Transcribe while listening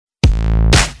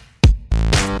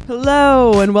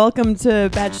Hello and welcome to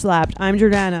Batch Slapped. I'm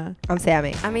Jordana. I'm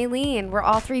Sammy. I'm Aileen. We're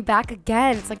all three back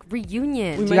again. It's like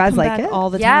reunion. We Do might you guys come like back it? all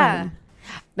the Yeah. time?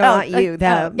 No, not you.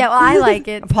 Them. yeah, well, I like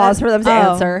it. Pause for them to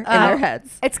answer in their Oh.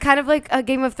 heads. It's kind of like a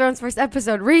Game of Thrones first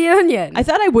episode reunion. I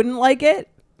thought I wouldn't like it,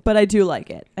 but I do like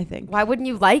it, I think. Why wouldn't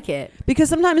you like it? Because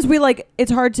sometimes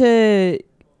it's hard to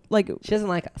She doesn't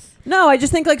like us. no, I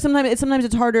just think sometimes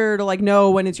it's harder to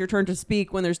know when it's your turn to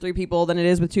speak when there's 3 people than it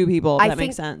is with 2 people. If that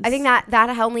makes sense. I think that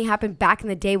only happened back in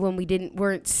the day when we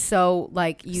weren't so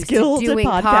used Skilled to at doing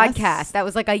podcasts. podcasts. That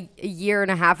was like a year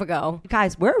and a half ago.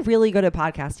 Guys, we're really good at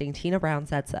podcasting. Tina Brown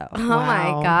said so. Oh Wow. my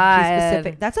She's god.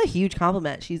 specific. That's a huge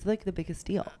compliment. She's like the biggest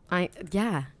deal.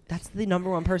 Yeah. That's the number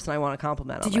one person I want to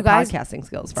compliment Did on you my guys- podcasting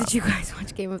skills from. Did you guys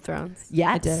watch Game of Thrones?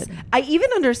 Yes. I did. I even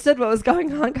understood what was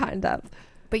going on, kind of.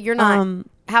 But you're not.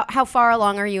 How far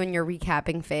along are you in your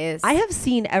recapping phase? I have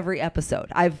seen every episode.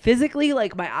 I've physically,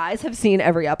 my eyes have seen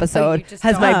every episode. just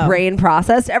Has don't. my Oh. brain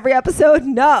processed every episode?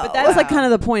 No. But that's kind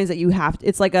of the point is that you have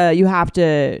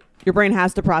to, your brain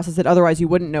has to process it, otherwise you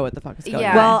wouldn't know what the fuck is going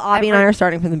Yeah. on. Well, Avi and I are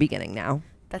starting from the beginning now.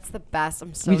 That's the best.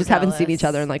 I'm so We just haven't seen jealous. each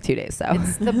other in 2 days, so.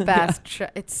 It's the best.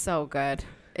 It's so good.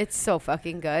 It's so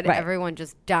fucking good. Right. Everyone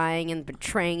just dying and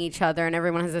betraying each other, and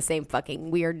everyone has the same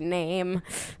fucking weird name,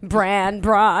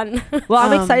 Braun. Well,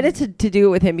 I'm Um, excited to do it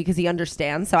with him because he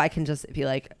understands, so I can just be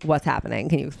like, what's happening?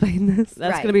 Can you explain this?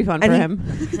 That's Right. going to be fun And for he-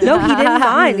 him. No, he didn't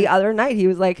mind. The other night, he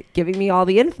was giving me all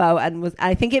the info, and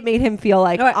I think it made him feel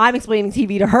like I'm explaining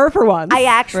TV to her for once. I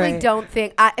actually Right. don't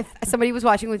think if somebody was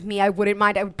watching with me, I wouldn't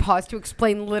mind. I would pause to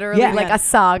explain literally Yeah. a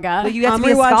saga. Well, you have to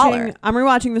be a scholar. I'm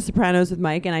rewatching The Sopranos with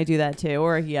Mike, and I do that too,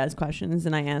 or he has questions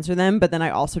and I answer them, but then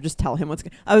I also just tell him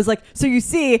I was like, so you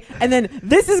see, and then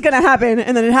this is gonna happen,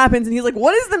 and then it happens, and he's like,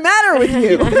 what is the matter with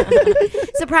you?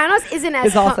 Sopranos isn't as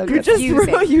It's also good.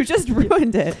 confusing. You just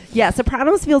ruined it. Yeah,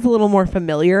 Sopranos feels a little more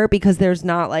familiar because there's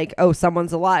not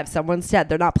someone's alive, someone's dead.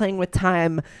 They're not playing with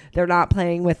time. They're not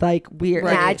playing with weird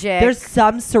Magic. There's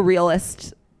some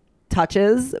surrealist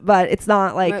touches, but it's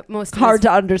not most of hard it's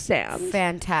to understand.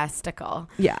 fantastical.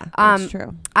 Yeah. That's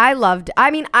true. I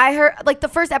heard the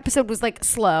first episode was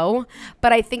slow,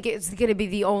 but I think it's going to be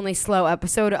the only slow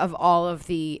episode of all of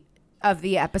the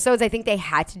episodes. I think they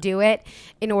had to do it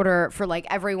in order for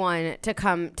everyone to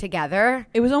come together.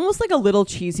 It was almost a little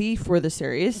cheesy for the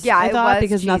series. Yeah, I it thought was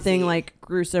because cheesy. nothing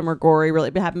gruesome or gory really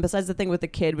happened besides the thing with the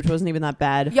kid, which wasn't even that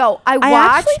bad. Yo, I I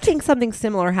watched. actually think something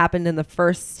similar happened in the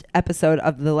first episode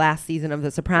of the last season of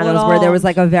The Sopranos, Well, where there was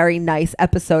a very nice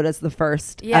episode as the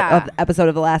first Yeah. episode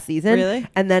of the last season. Really?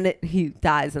 And then he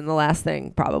dies in the last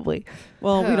thing, probably.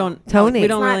 Well, we Who? don't. Tony. We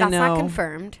don't It's not- really that's know. not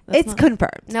confirmed. That's It's not-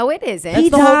 confirmed. No, it isn't. He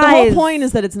the whole dies. point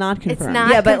is that it's not confirmed. not.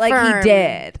 Yeah, but confirmed. he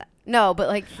did. No, but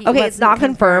he Okay, it's wasn't not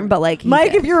confirmed, but he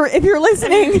Mike, did. if you're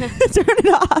listening, turn it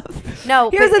off.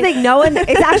 no. Here's but the thing: no one.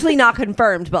 It's actually not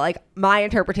confirmed, but my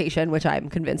interpretation, which I'm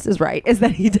convinced is right, is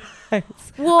that he dies.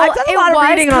 Well, I've done a lot of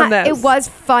reading on this. It was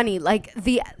funny.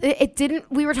 It didn't.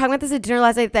 We were talking about this at dinner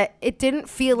last night. That it didn't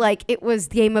feel like it was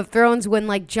Game of Thrones when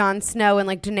Jon Snow and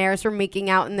Daenerys were making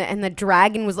out, and the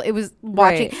dragon was. It was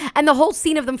watching, Right. and the whole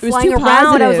scene of them was flying too around. I was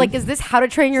positive. like, "Is this How to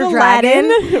Train Your It's Dragon?"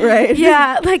 Aladdin, right?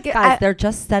 Yeah, Guys, they're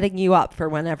just setting you up for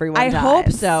when everyone I dies.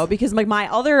 hope so because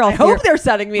my other. I hope they're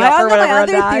setting me My up for when everyone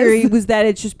other dies. theory was that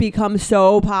it's just become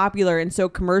so popular and so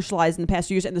commercialized in the past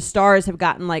few years, and the stars have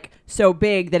gotten so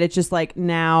big that it's just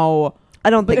now I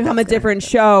don't think become a that's gonna different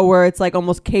show where it's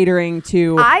almost catering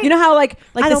to I you know how the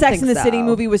don't Sex think and the City so.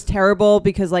 movie was terrible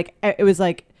because it was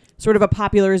sort of a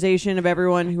popularization of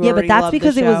everyone who Yeah, already but that's loved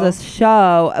because the it was a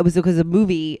show. It was because a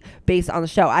movie based on the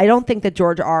show. I don't think that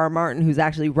George R. R. Martin, who's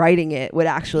actually writing it, would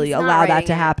actually He's not allow that writing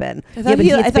to it. happen. I Yeah, thought but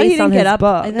he- I it's thought he based didn't on get his up-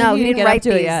 book. I No, he he didn't didn't get up write to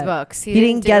it these yet. books. He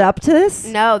didn't get up to this?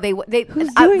 No, they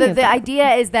Who's doing it the then? idea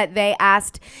is that they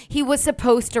asked. He was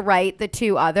supposed to write the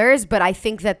 2 others, but I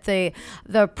think that the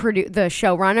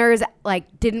showrunners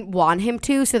didn't want him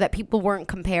to, so that people weren't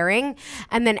comparing.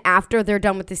 And then after they're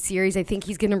done with the series, I think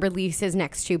he's going to release his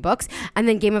next 2 books. And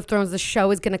then Game of Thrones, the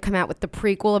show, is going to come out with the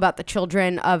prequel about the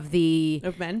children of the.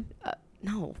 of men.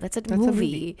 No, that's a a movie.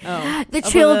 movie. Oh. The Of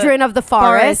children of the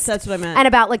forest. That's what I meant. And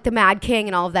about the Mad King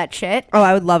and all of that shit. Oh,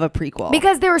 I would love a prequel.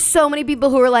 Because there were so many people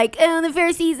who were like, "Oh, the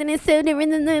first season is so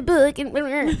different than the book,"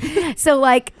 and so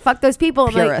fuck those people.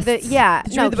 I'm Purists. Did you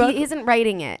read the book? he isn't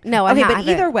writing it. No, okay, I but haven't.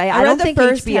 either way, I I read don't the think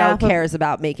first HBO half of- cares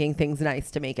about making things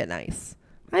nice to make it nice.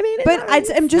 I mean, But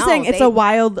I'm just No, saying it's they- a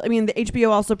wild. I mean, the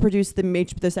HBO also produced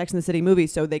the Sex and the City movie,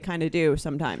 so they kind of do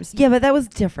sometimes. yeah, but that was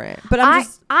different. But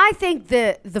I think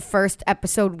the first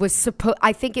episode was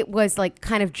I think it was like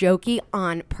kind of jokey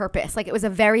on purpose. Like it was a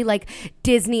very like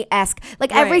Disney-esque.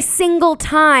 Like every Right. single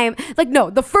time. Like no,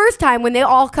 the first time when they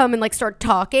all come and like start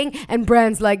talking and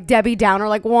Bren's like Debbie Downer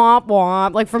like womp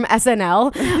womp like from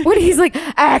SNL when he's like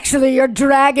actually your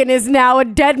dragon is now a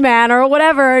dead man or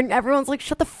whatever and everyone's like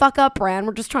shut the fuck up, Bran.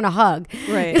 We're just trying to hug.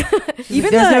 right.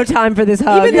 Even There's no time for this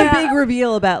hug. Even the big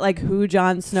reveal about like who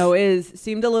Jon Snow is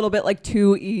seemed a little bit like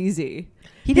too easy.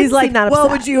 He didn't He's like, seem that well,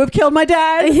 upset. would you have killed my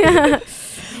dad? Yeah.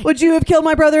 Would you have killed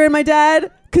my brother and my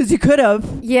dad? Because you could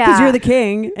have. Yeah. Because you're the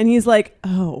king. And he's like,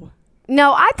 oh.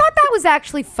 No, I thought that was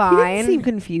actually He fine. didn't seem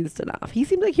confused enough. He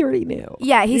seemed like he already knew.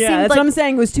 Yeah, he yeah, seemed that's like what I'm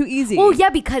saying. It was too easy. Well, yeah,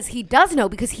 because he does know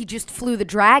because he just flew the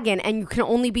dragon, and you can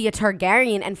only be a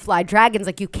Targaryen and fly dragons.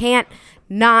 Like you can't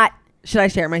not. Should I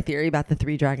share my theory about the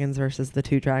 3 dragons versus the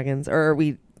 2 dragons, or are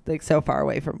we like so far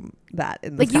away from that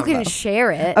in this Like you can combo?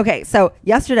 share it. Okay, so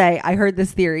yesterday I heard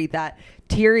this theory that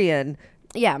Tyrion,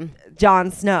 Yeah.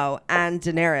 Jon Snow, and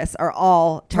Daenerys are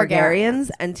all Targaryens,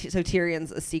 Targaryens. and so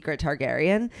Tyrion's a secret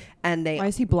Targaryen, and they Why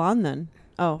is he blonde then?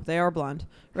 Oh, they are blonde.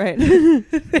 Right.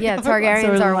 Yeah,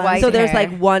 Targaryens So are the white. so there's hair.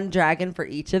 like one dragon for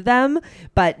each of them,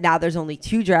 but now there's only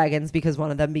 2 dragons because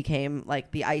one of them became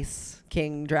like the Ice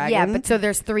King dragon. Yeah, but so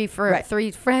there's 3 for Right.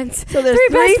 3 friends. So there's 3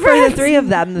 best for the friends. 3 of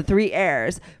them, the 3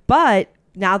 heirs. But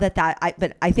now that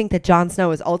I think that Jon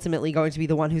Snow is ultimately going to be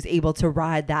the one who's able to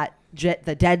ride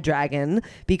the dead dragon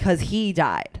because he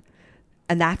died.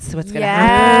 And that's what's going to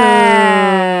happen.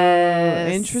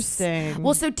 Yes. Interesting.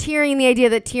 Well, so Tyrion, the idea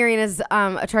that Tyrion is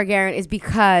a Targaryen is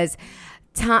because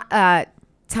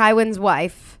Tywin's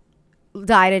wife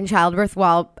died in childbirth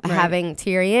while Right. having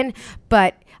Tyrion,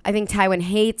 but I think Tywin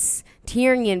hates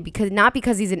Tyrion because not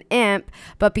because he's an imp,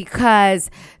 but because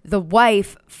the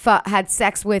wife had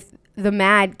sex with the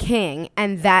Mad King,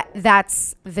 and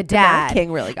that's the dad. Mad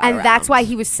King really got and that's around. why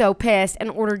he was so pissed and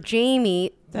ordered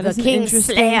Jaime, That the is an King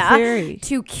interesting Slayer, theory.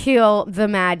 to kill the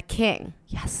Mad King.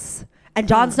 Yes. And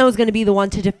Jon Snow is going to be the one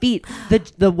to defeat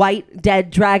the white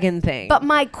dead dragon thing. But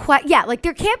like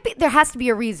there has to be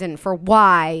a reason for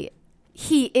why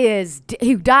he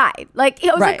who died. Like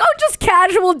it was Right. like, oh, just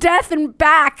casual death and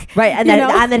back. right, and you then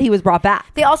know? and then he was brought back.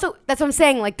 They also, that's what I'm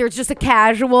saying. Like, there's just a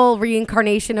casual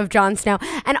reincarnation of Jon Snow,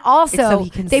 and also It's so he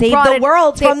can they save brought the it-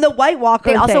 world they- from the White Walker.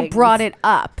 They also things. brought it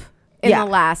up in Yeah.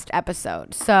 the last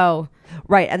episode. So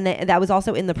right, and that was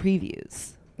also in the previews.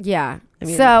 yeah. I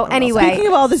mean, So what anyway, Speaking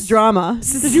of all this drama,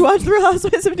 did you watch The Real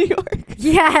Housewives of New York?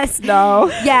 yes, No.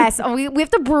 yes. We have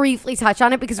to briefly touch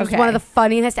on it because it was Okay. one of the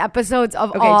funniest episodes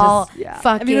of Okay, all just- yeah.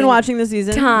 fucking. Have you been watching this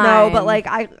season? time. No, but like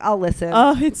I'll listen.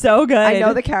 Oh, it's so good. I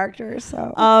know the characters,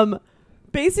 so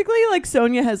Basically, like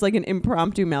Sonia has like an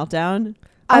impromptu meltdown.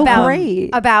 about great.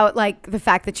 about like the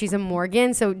fact that she's a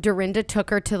Morgan. So Dorinda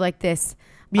took her to like this.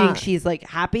 meaning she's like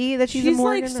happy that she's, She's a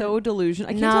Morgan. like so delusional.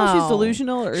 I can't No. tell if she's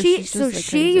delusional or She she's just, like,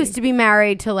 she crazy. used to be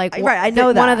married to like Right, I know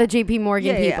one that. of the JP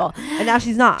Morgan people. and now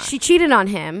she's not. She cheated on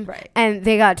him, Right. and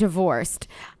they got divorced.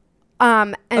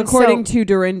 And according so, to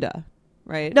Dorinda,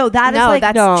 right? no, that is no, like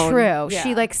that's known. true. Yeah.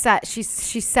 She like she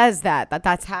says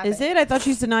that's happened. Is it? I thought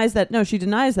she denies that. No, she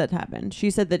denies that happened. She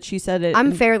said that she said it.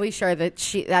 I'm in- fairly sure that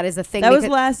that is a thing. That was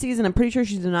because- last season. I'm pretty sure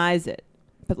she denies it.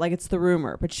 But like it's the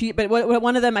rumor. But what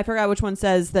one of them, I forgot which one,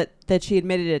 says that she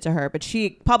admitted it to her, but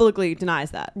she publicly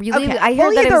denies that. really. Okay. I heard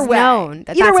Well, that it either was way. known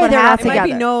that Either that's way, what they're not It happened. might be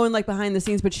together. known like behind the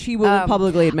scenes, but she will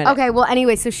publicly admit Okay, it. well,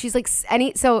 anyway, so she's like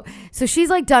so she's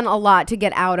like done a lot to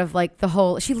get out of like the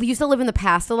whole. She used to live in the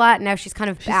past a lot, and now she's kind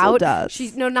of She out. still does.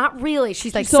 She's no, not really.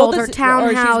 She's like She sold her this-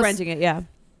 townhouse. or she's renting it. Yeah,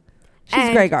 She's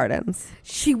and- Grey Gardens.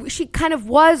 She kind of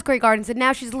was Grey Gardens, and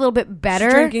now she's a little bit better.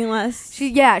 She's drinking less.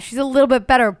 She's a little bit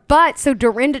better. But so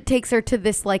Dorinda takes her to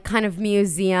this like kind of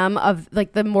museum of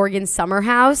like the Morgan Summer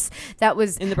House that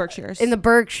was in the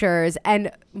Berkshires.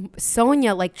 and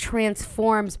Sonia like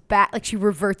transforms back, like she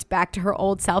reverts back to her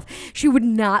old self. She would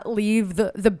not leave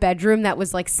the bedroom that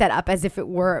was like set up as if it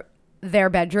were their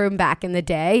bedroom back in the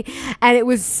day, and it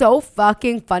was so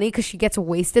fucking funny because she gets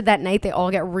wasted that night. They all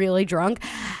get really drunk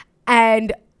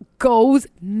and goes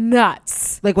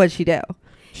nuts. Like what'd she do?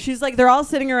 She's like, they're all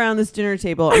sitting around this dinner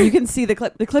table, and you can see the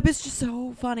clip. The clip is just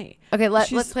so funny. Okay, let's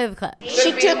She's- play the clip.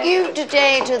 She took you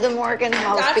today to the Morgan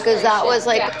house because that was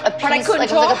like a peace, But I couldn't like,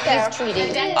 it was talk like a there. peace treaty.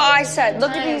 I said,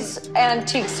 look at these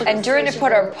antiques. And Dorinda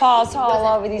put her paws all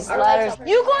over these letters.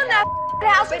 You go in that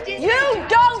house, you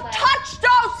don't touch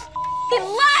those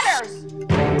letters.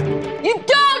 You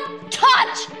don't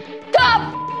touch the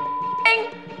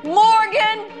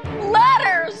Morgan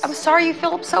letters. I'm sorry you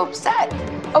feel so upset.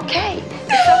 Okay.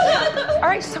 All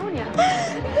right, Sonia.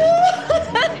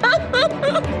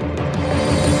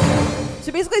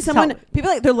 So basically, people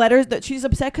like their letters that she's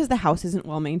upset because the house isn't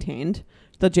well maintained.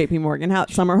 The J.P. Morgan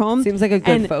house, summer home Seems like a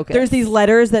good and focus. There's these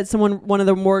letters that one of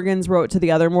the Morgans wrote to the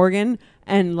other Morgan,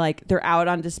 and like they're out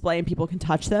on display and people can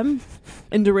touch them.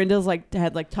 And Dorinda's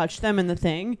had touched them in the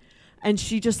thing, and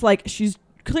she just she's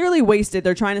clearly wasted.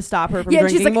 They're trying to stop her from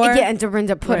drinking she's like, more. yeah, and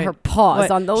Dorinda put her paws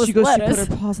on those She goes, letters. she put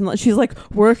her paws on. She's like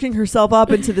working herself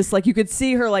up into this. Like you could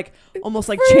see her almost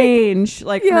change.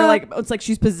 Her it's like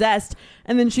she's possessed.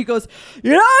 And then she goes,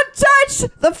 "You don't touch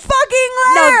the fucking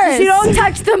letters. No, she don't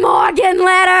touch the Morgan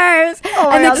letters." Oh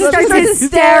my and then God, she she starts starts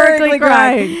hysterically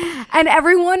crying. crying. And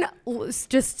everyone was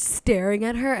just staring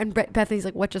at her. And Bethany's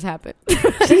like, "What just happened?"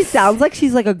 She sounds like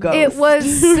she's like a ghost. It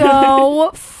was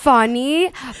so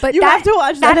funny. But You have to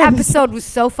watch that episode was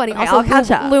so funny. Okay, Also, I'll catch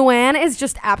up. Luann is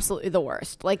just absolutely the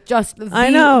worst. Just the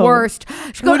I know. worst.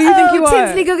 She Who goes, do you think you are?"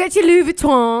 Tinsley, go get your Louis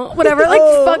Vuitton. Whatever.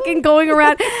 Fucking going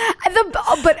around.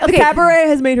 But okay. The cabaret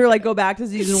has made her go back to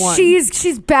season 1.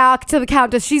 She's back to the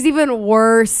Countess. She's even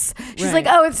worse. She's Right. like,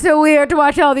 "Oh, it's so weird to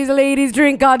watch all these ladies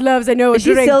drink. God loves. I know Is a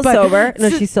she drink, still but sober? No,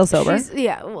 she's still sober.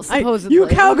 Yeah, well,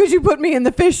 supposedly. How could you put me in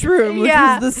the fish room? Which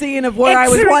Yeah. was the scene of where I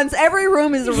was It's- once. Every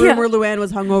room is a room Yeah. where Luann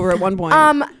was hungover at one point.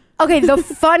 Okay, the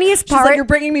funniest She's part. like, "You're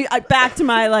bringing me back to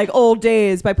my old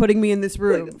days by putting me in this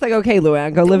room." It's like, okay,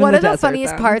 Luann, go live one in of the the desert.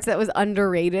 funniest then. parts that was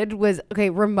underrated was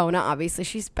Ramona. Obviously,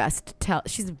 she's best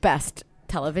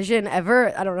television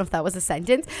ever. I don't know if that was a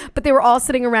sentence, but they were all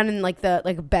sitting around in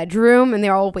the bedroom, and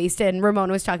they're all wasted. And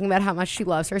Ramona was talking about how much she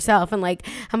loves herself and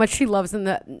how much she loves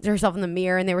herself in the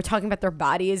mirror. And they were talking about their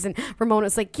bodies. And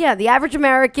Ramona's like, "Yeah, the average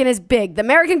American is big. The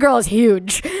American girl is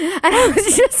huge." And I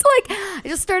was just I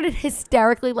just started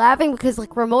hysterically laughing because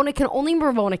Ramona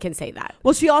can say that.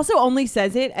 Well, she also only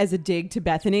says it as a dig to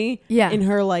Bethany. Yeah. In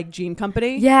her jean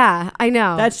company. Yeah, I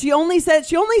know. That she only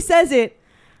says it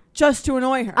just to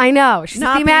annoy her. I know. She's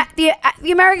Not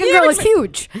the American girl is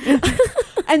huge.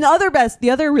 And the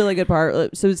other really good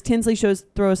part. So Tinsley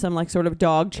throws some sort of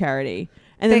dog charity,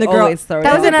 and then They the girl always throw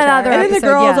That was in another and then the episode,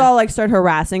 girls yeah. all start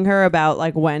harassing her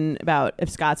about if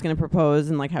Scott's gonna propose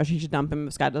and how she should dump him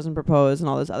if Scott doesn't propose and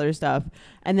all this other stuff.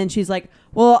 And then she's like,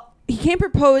 "Well, he can't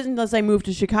propose unless I move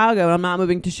to Chicago, and I'm not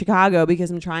moving to Chicago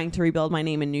because I'm trying to rebuild my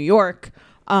name in New York."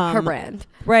 Her brand.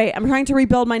 Right. I'm trying to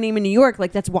rebuild my name in New York.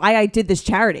 That's why I did this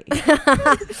charity.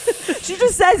 She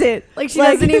just says it. She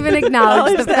doesn't even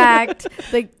acknowledge the fact.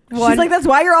 She's like, "That's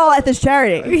why you're all at this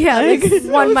charity." Yeah, It's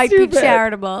one so might stupid. be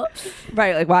charitable.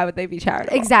 Right, why would they be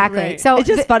charitable? Exactly. Right. So It's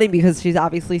just funny because she's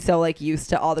obviously so used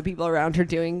to all the people around her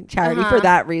doing charity for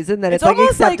that reason that it's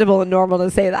almost acceptable and normal to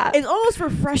say that. It's almost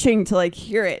refreshing to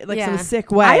hear it Yeah. some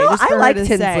sick way. I just for her like to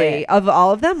say Tinsley it. of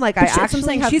all of them. I But that's what I'm actually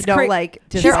saying. have She's no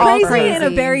they're They're all crazy in a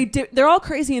crazy. very. They're all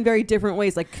crazy in very different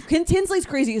ways. Tinsley's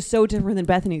crazy is so different than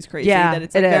Bethany's crazy. Yeah, that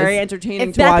it's it is. very entertaining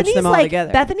If to watch them all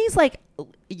together. Bethany's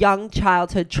young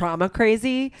childhood trauma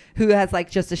crazy who has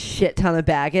just a shit ton of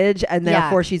baggage and Yeah.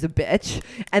 therefore she's a bitch.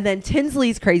 And then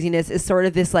Tinsley's craziness is sort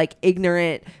of this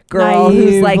ignorant girl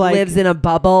who's Naive, lives in a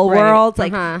bubble Right. world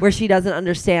Uh-huh. where she doesn't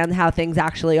understand how things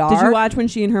actually are. Did you watch when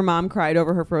she and her mom cried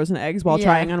over her frozen eggs while Yeah.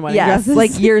 trying on wedding Yes,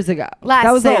 dresses? years ago. Last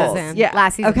that was season. old. Yeah,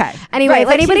 Last season. Okay. Anyway, right, if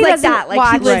anybody she's doesn't that,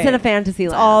 watch- she lives Right. in a fantasy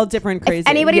land. It's all different crazy. If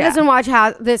anybody Yeah. doesn't watch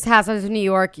this Housewives of New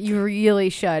York, you really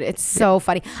should. It's so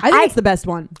funny. I think it's the best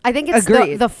one. I think it's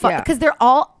Agreed. the fun Yeah. because they're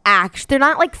all they're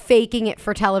not faking it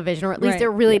for television, or at least Right. it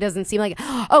really doesn't seem like.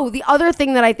 Oh, the other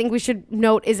thing that I think we should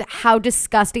note is how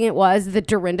disgusting it was that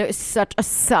Dorinda is such a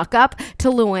suck up to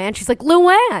Luann. She's like,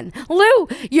 "Luann, Lou,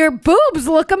 your boobs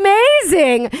look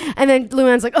amazing," and then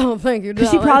Luann's like, "Oh, thank you." 'Cause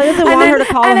she darling." probably doesn't And want then- her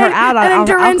to call and her then- out on and then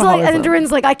Dorin's alcoholism. and then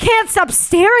Dorin's like, "I can't stop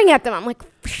staring at them." I'm like,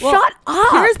 "Shut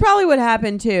up." Here's probably what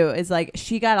happened too is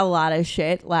she got a lot of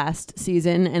shit last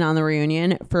season and on the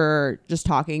reunion for just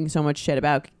talking so much shit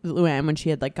about Luann when she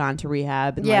had gone to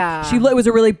rehab and Yeah. it was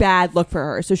a really bad look for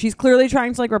her. So she's clearly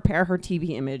trying to repair her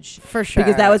TV image For sure.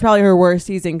 because that was probably her worst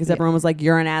season because everyone was like,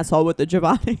 "You're an asshole with the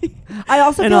Giovanni." I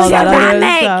also and feel all like that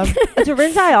Giovanni! other stuff.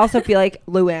 Dorinda, I also feel like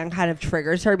Luann kind of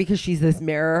triggers her because she's this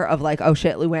mirror of oh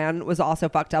shit, Luann was also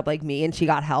fucked up like me and she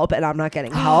got help and I'm not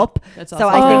getting help. That's So also-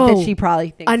 I think Oh. that she probably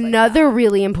thinks Another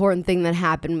really important thing that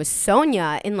happened was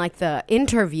Sonia in the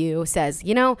interview says,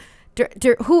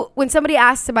 when somebody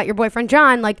asks about your boyfriend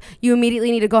John, you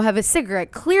immediately need to go have a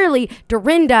cigarette. Clearly,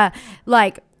 Dorinda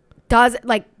does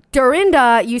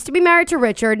Dorinda used to be married to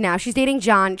Richard. Now she's dating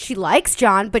John. She likes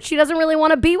John, but she doesn't really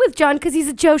want to be with John because he's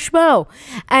a Joe Schmo.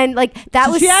 And like that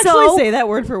Did was she so. actually say that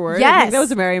word for word? I Yes. think that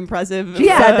was a very impressive. She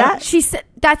said that? She said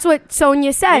that's what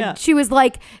Sonia said. Yeah. She was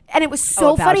like, and it was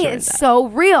so about funny Dorinda. and so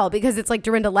real because it's like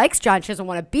Dorinda likes John. She doesn't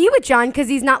want to be with John because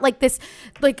he's not like this,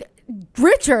 like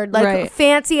Richard, like Right.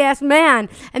 fancy ass man,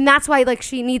 and that's why like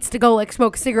she needs to go like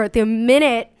smoke a cigarette the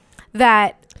minute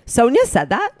that. Sonia said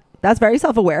that. That's very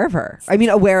self-aware of her. I mean,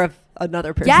 aware of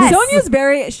another person. Yes. Sonia's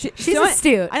very. She's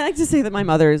astute. I like to say that my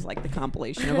mother is like the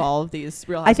compilation of all of these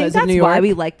Real I think Housewives of that's New York. why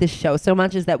we like this show so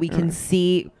much is that we can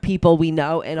see people we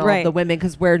know in all Right. of the women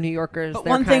because we're New Yorkers. But They're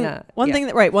one thing kinda- one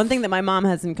thing that my mom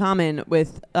has in common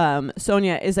with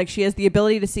Sonia is like she has the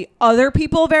ability to see other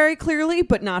people very clearly,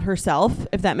 but not herself.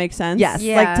 If that makes sense. Yes.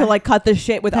 Yeah. Like to like cut the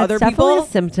shit with That's other definitely people. a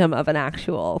symptom of an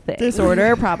actual thing.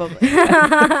 Disorder, probably. Hope you're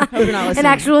not An listening.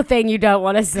 actual thing you don't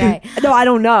want to say. No, I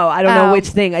don't know. I don't know Oh. which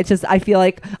thing. I feel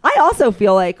like I also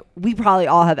feel like we probably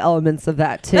all have elements of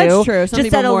that too. That's true. Some Just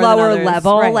people at a more than lower others.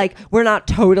 level. Right. Like we're not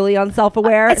totally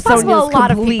unself-aware. It's possible Sonia's a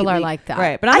lot of people are completely- like that.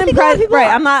 Right, but I I'm think a lot of impressed. people Right,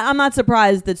 are. I'm not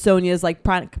surprised that Sonia's like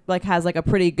has like a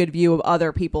pretty good view of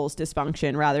other people's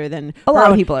dysfunction rather than A lot her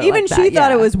of own. people are Even like she that,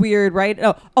 thought yeah. it was weird, right?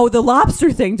 Oh, the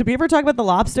lobster thing. Did we ever talk about the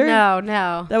lobster?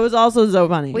 No. That was also so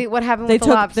funny. Wait, what happened They with the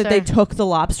took lobster? that they took the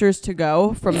lobsters to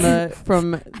go from the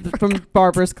from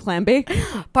Barbara's clam bake.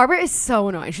 Barbara is so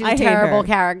annoying. She's I a hate terrible her.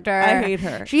 character. I hate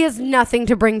her. She has nothing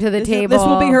to bring to the table. This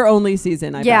will be her only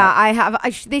season. I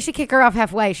bet. They should kick her off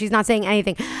halfway. She's not saying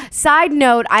anything. Side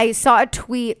note, I saw a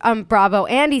tweet Bravo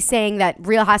Andy saying that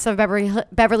Real Housewives of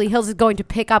Beverly Hills is going to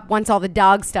pick up once all the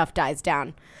dog stuff dies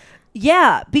down.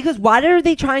 Yeah, because why are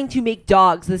they trying to make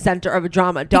dogs the center of a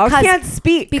drama? Dogs can't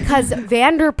speak. Because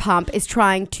Vanderpump is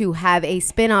trying to have a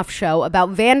spin-off show about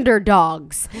Vander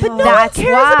dogs. But no one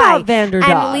cares about Vander And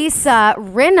dogs. Lisa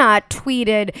Rinna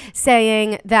tweeted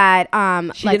saying that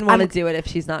she didn't want to do it if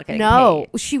she's not getting No,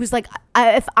 paid. she was like,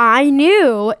 if I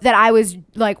knew that I was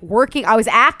like I was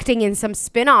acting in some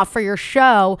spin-off for your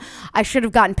show, I should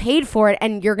have gotten paid for it,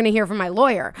 and you're going to hear from my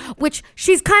lawyer. Which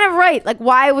she's kind of right. Like,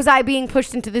 why was I being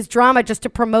pushed into this drama just to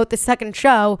promote the second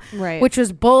show? Right. Which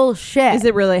was bullshit. Is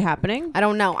it really happening? I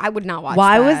don't know. I would not watch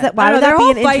Why that. was that? Why I don't would know, that their be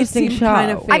whole an fight interesting seemed show?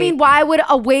 kind of I fake. mean, why would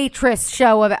a waitress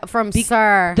show from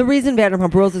Sir? The reason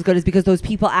Vanderpump Rules is good is because those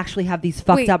people actually have these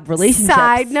fucked Wait, up relationships.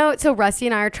 Side note, so Rusty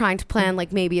and I are trying to plan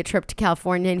like maybe a trip to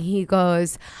California, and he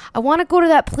goes, "I want to go to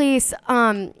that place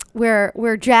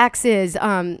where Jax is,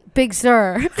 Big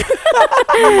Sur."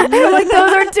 I'm like,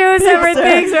 those are two separate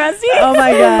things, Rusty. Oh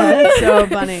my god, that's so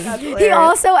funny. He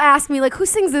also asked me like, "Who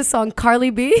sings this song?" Carly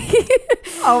B.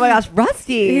 Oh my gosh,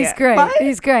 Rusty. He's great. What?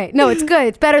 He's great. No, it's good.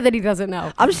 It's better that he doesn't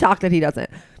know. I'm shocked that he doesn't.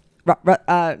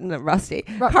 No, Rusty.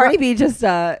 Cardi B just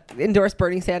endorsed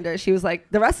Bernie Sanders. She was like,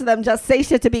 the rest of them just say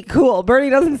shit to be cool. Bernie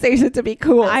doesn't say shit to be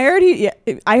cool. I heard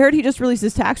he just released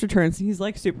his tax returns. He's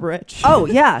like super rich. Oh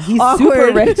yeah, he's Awkward.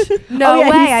 super rich. No Oh, yeah,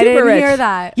 way, he's I super didn't rich. hear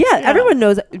that. Yeah, everyone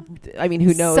knows. I mean,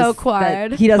 who knows? So that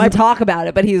quiet. He doesn't talk about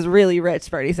it, but he's really rich,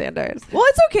 Bernie Sanders. Well,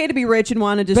 it's okay to be rich and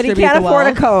want to But distribute he can't the afford a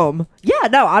wealth. comb. Yeah,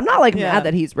 no, I'm not like Yeah. mad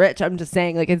that he's rich. I'm just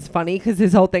saying like it's funny because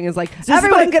his whole thing is like Just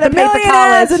everyone's like gonna the pay for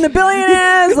millionaires college and the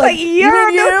billionaires. It's like, you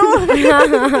mean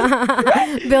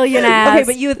Billionaires. Okay,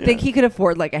 but you would think he could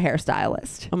afford like a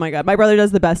hairstylist. Oh my god, my brother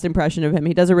does the best impression of him.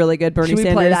 He does a really good Bernie Should we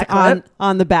play Sanders that clip?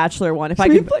 on the Bachelor one. If Should I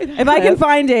we can play that if I can clip?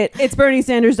 find it, it's Bernie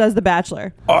Sanders does the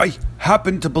Bachelor. I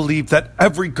happen to believe that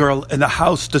every girl in the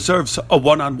house deserves a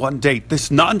one-on-one date.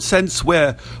 This nonsense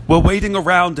where we're waiting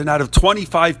around and out of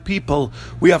 25 people,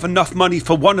 we have enough money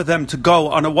for one of them to go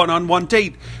on a one-on-one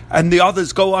date and the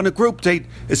others go on a group date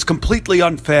is completely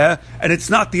unfair, and it's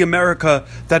not the America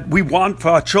that we want for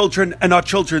our children and our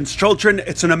children's children.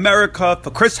 It's an America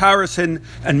for Chris Harrison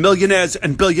and millionaires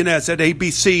and billionaires at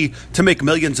ABC to make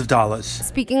millions of dollars.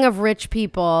 Speaking of rich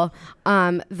people,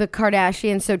 the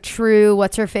Kardashians, so True,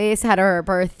 what's her face, had her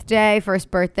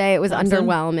first birthday. It was Thompson?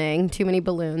 underwhelming. Too many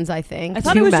balloons, I think. I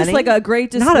thought Too it was many? just like a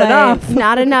great display. Not enough.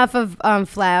 Not enough of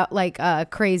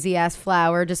crazy ass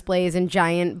flower displays and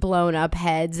giant blown up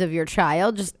heads of your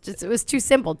child. Just it was too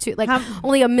simple.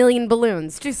 Only 1 million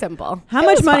balloons. Too simple. How It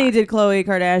much was money fun. did Khloe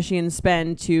Kardashian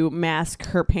spend to mask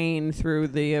her pain through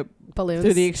the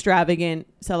Balloons. extravagant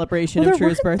celebration Well, of there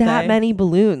True's weren't birthday? that many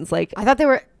balloons. Like I thought they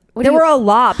were There were a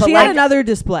lot, but She like had another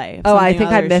display. Of Oh, I something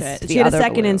think I other missed shit. the She had a other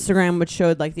second balloons. Instagram which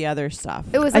showed like the other stuff.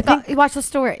 It was I like you watch the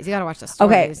stories. You gotta watch the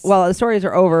stories. okay, well the stories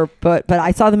are over, but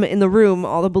I saw them in the room,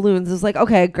 all the balloons. It was like,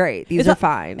 okay, great, these are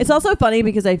fine. It's also funny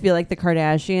because I feel like the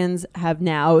Kardashians have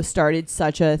now started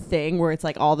such a thing where it's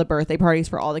like all the birthday parties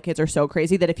for all the kids are so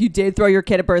crazy that if you did throw your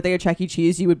kid a birthday at Chuck E.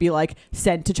 Cheese, you would be like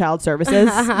sent to child services.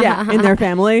 In their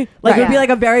family. Like it would be like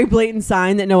a very blatant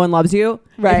sign that no one loves you.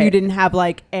 Right. If you didn't have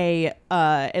like a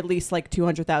at least like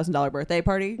 $200,000 birthday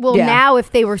party. Well, Yeah. now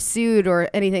if they were sued or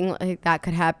anything like that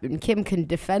could happen, Kim can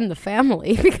defend the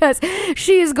family because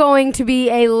she's going to be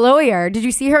a lawyer. Did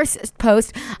you see her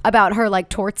post about her like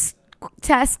torts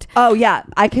test? Oh yeah,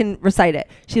 I can recite it.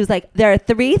 She was like, there are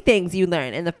 3 things you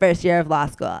learn in the first year of law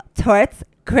school: torts,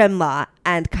 crim law,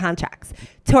 and contracts.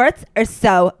 Torts are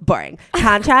so boring.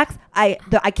 Contracts, I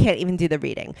can't even do the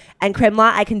reading. And crim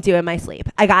law, I can do in my sleep.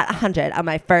 I got 100 on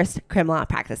my first crim law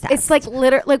practice test. It's like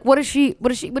literally like what do you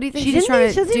think she's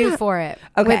trying to do for it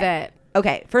with it?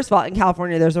 Okay, first of all, in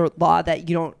California, there's a law that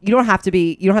you don't have to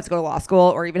go to law school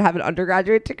or even have an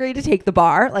undergraduate degree to take the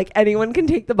bar. Like anyone can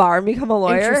take the bar and become a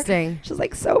lawyer. Interesting. She's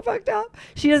like so fucked up.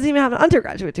 She doesn't even have an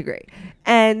undergraduate degree,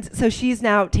 and so she's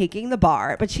now taking the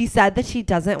bar. But she said that she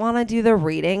doesn't want to do the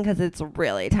reading because it's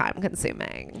really time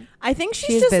consuming. I think she's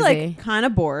She's just busy. like kind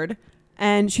of bored.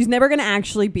 And she's never gonna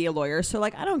actually be a lawyer, so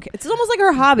like I don't care. It's almost like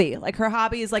her hobby. Like her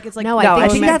hobby is like it's like No, No, I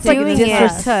think think she's that's like doing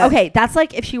disres- it to- Okay, that's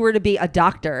like if she were to be a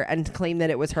doctor and claim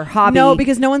that it was her hobby. no,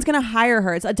 because no one's gonna hire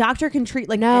her. It's a doctor can treat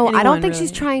like No, I don't anyone, think really.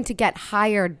 she's trying to get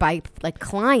hired by like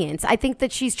clients. I think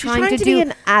that she's she's trying to be do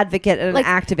an advocate and like,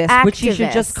 an activist, which she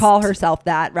should just activist. call herself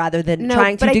that rather than no,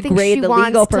 trying to but I think degrade she the wants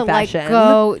legal to, profession. Like,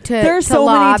 go to There's to so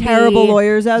lobby. many terrible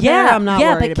lawyers out there. I'm not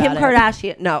worried but Kim about it.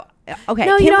 Kardashian, no. Okay,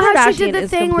 No, Kim you know how she Kardashian did the is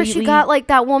thing where she completely- got like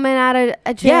that woman out of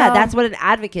a jail. Yeah, that's what an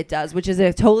advocate does, which is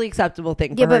a totally acceptable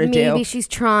thing for Yeah, her but to do. maybe she's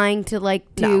trying to like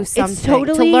do No, something it's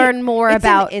totally, to learn more it's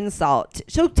about. an insult.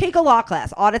 So take a law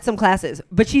class, audit some classes,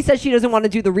 but she says she doesn't want to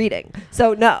do the reading.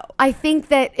 So no. I think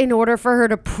that in order for her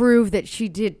to prove that she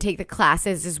did take the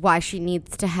classes is why she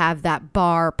needs to have that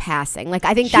bar passing. Like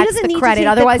I think She that's doesn't the need to credit. take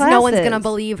the Otherwise, no one's classes. gonna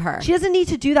believe her. She doesn't need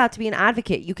to do that to be an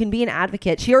advocate. You can be an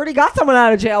advocate. She already got someone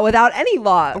out of jail without any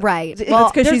law. Right. It's Well,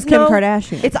 'cause there's she's Kim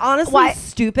Kardashian. It's honestly Why-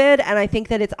 stupid, and I think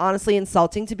that it's honestly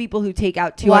insulting to people who take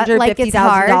out What? Like it's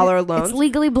hard. $250,000 loans. It's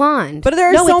Legally Blonde. But there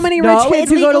are No, so it's- many no, rich kids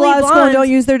it's who go to law Legally school and Blonde. don't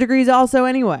use their degrees also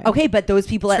anyway. Okay, but those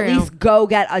people True. at least go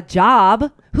get a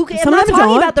job. Who can, Some I'm of not them talking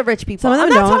don't. about the rich people. Some of I'm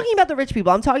them not don't. talking about the rich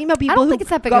people. I'm talking about people don't who think it's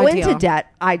that big go of a into deal. debt.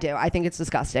 I do. I think it's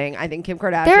disgusting. I think Kim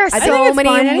Kardashian. There are I think so it's many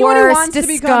fine. Anyone who worse, wants to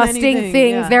become disgusting anything,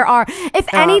 things. yeah. There are.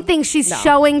 If anything, she's no.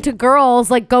 showing to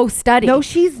girls like go study. No,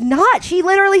 she's not. She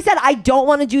literally said, "I don't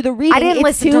want to do the reading." I didn't It's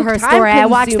listen too to her story. I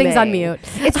watched things on time-consuming." mute.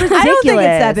 It's ridiculous. I don't think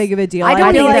it's that big of a deal. I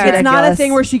don't feel like either. it's not a Ridiculous.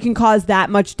 thing where she can cause that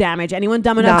much damage. Anyone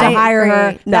dumb enough No. to I hire her,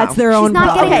 agree. that's their She's own not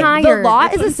problem. getting Okay, the hired. law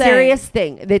That's is what a I'm saying. serious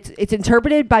thing. It's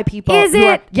interpreted by people. Is who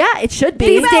are- it? yeah, it should be.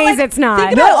 These days, it's not.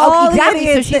 think about all the exactly. So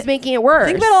idiots she's that- making it worse.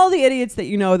 Think about all the idiots that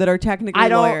you know that are technically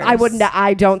lawyers.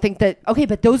 I don't think that. Okay,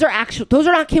 but those are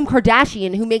not Kim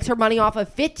Kardashian who makes her money off of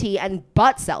Fitty and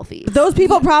butt selfies. Those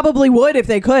people probably would if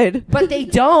they could. But they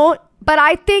don't. But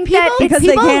I think People, that because it's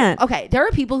they can't. Okay, there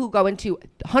are people who go into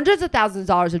hundreds of thousands of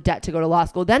dollars of debt to go to law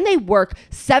school. Then they work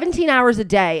 17 hours a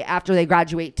day after they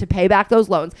graduate to pay back those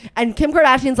loans. And Kim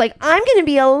Kardashian's like, I'm going to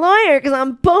be a lawyer because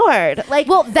I'm bored. Like,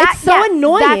 Well, that- it's so yeah,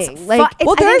 annoying. that's like, fu-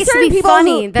 Well, I there think are it should certain be people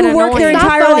funny who, than who work their annoying. It's not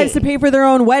entire funny. lives to pay for their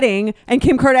own wedding, and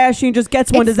Kim Kardashian just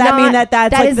gets one. it's Does that mean not-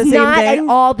 that's like is the same not day? at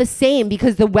all the same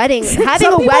because the wedding, having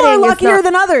Some a people wedding are is luckier not,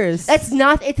 than others. That's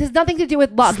not. It has nothing to do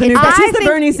with luck. The new- It's- she's I the think-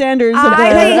 Bernie Sanders of I the, think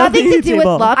it has of nothing the to do with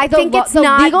table. luck. I think it's the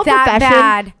not legal that profession,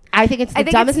 bad. I think it's the I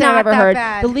think dumbest it's thing I've not ever that heard.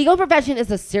 bad. The legal profession is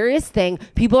a serious thing.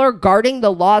 People are guarding the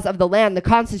laws of the land, the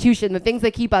Constitution, the things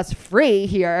that keep us free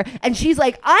here. And she's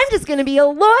like, I'm just going to be a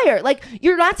lawyer. Like,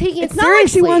 you're not taking It's it not seriously.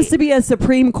 like she wants to be a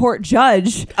Supreme Court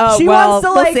judge. Oh, she well, wants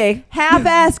to we'll like see.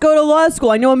 half-ass go to law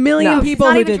school. I know a million No. people She's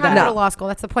not who even did trying that. to go to law school.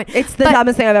 That's the point. It's the But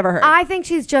dumbest thing I've ever heard. I think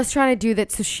she's just trying to do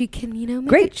that so she can, make a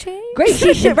Great. change. Great.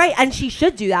 She should, right. And she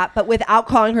should do that, but without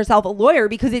calling herself a lawyer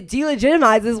because it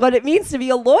delegitimizes what it means to be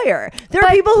a lawyer. There are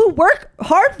But- people who work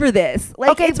hard for this.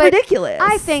 Like, it's but ridiculous.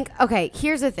 I think, okay,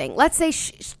 here's the thing. Let's say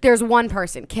there's one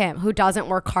person, Kim, who doesn't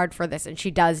work hard for this and she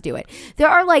does do it. There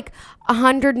are like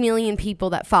 100 million people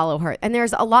that follow her. And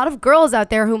there's a lot of girls out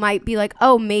there who might be like,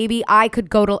 oh, maybe I could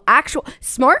go to actual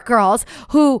smart girls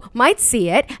who might see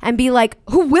it and be like,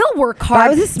 who will work If hard I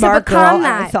was a smart to girl become and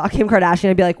I that. saw Kim Kardashian,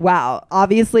 I'd be like, wow,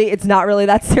 obviously it's not really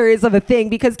that serious of a thing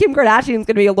because Kim Kardashian's going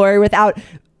to be a lawyer without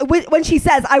when she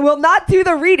says, I will not do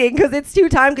the reading because it's too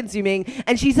time consuming,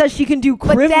 and she says she can do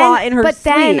Krimla in her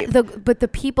sleep. But the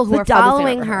people who The are dumbest thing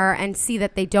following I've ever her and see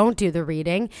that they don't do the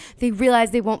reading, they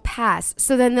realize they won't pass.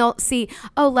 So then they'll see,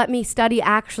 oh, let me study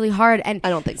actually hard. And I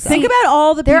don't think so. Think about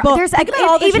all the people. Think about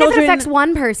all the even if it children. affects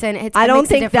one person, I don't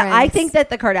makes a think that. I difference. think that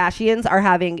the Kardashians are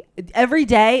having every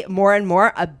day more and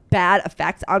more a bad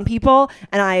effect on people,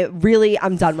 and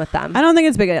I'm done with them. I don't think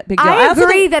it's big deal. I also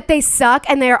agree think- that they suck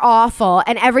and they're awful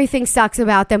and everything sucks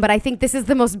about them, but I think this is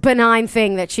the most benign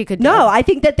thing that she could do. No, I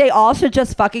think that they all should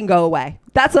just fucking go away.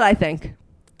 That's what I think.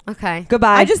 Okay.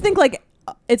 Goodbye. I just think like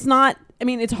it's not. I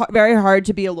mean, it's very hard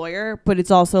to be a lawyer, but it's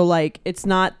also like it's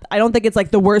not. I don't think it's like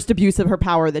the worst abuse of her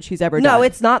power that she's ever done. No,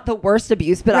 it's not the worst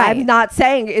abuse, but Right. I'm not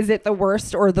saying is it the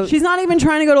worst or the. She's not even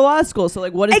trying to go to law school. So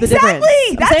like, what is Exactly! the difference?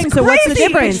 I'm That's saying, so what's the crazy!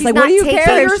 difference? She's Like, not what do you taking- care?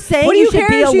 So if- you're saying what do you you should care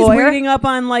be if a she's lawyer? reading up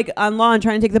on law and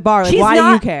trying to take the bar? Like, She's why not,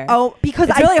 do you care? Oh, because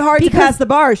it's really hard to because- pass the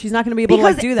bar. She's not going to be able to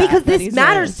like do that. Because that this easily.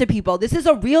 matters to people. This is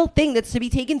a real thing that's to be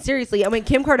taken seriously. And when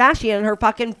Kim Kardashian in her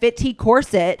fucking fit tea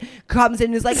corset comes in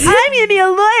and is like, I'm gonna be a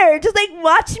lawyer, just like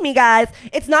watch me, guys.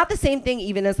 It's not the same thing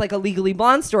even as like a Legally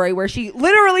Blonde story where she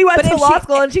literally went But to if law she-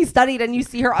 school and she studied and you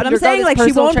see her But I'm undergo saying this like she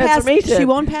personal won't pass. transformation. She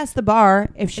won't pass the bar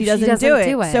if she doesn't doesn't do it.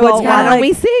 do it. So Well, it's why kind of don't like,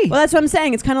 we see? Well, that's what I'm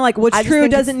saying. It's kind of like what's I just true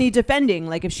think doesn't it's- need defending.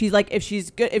 Like if she's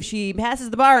good, if she passes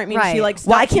the bar, it means she Right. like.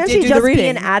 Why stopped- can't did she do the just be reading.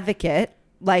 an advocate?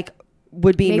 Like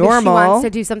would be Maybe normal. she wants to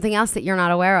do something else that you're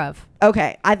not aware of.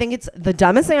 Okay, I think it's the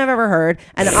dumbest thing I've ever heard.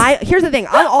 And here's the thing: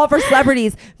 I'm all for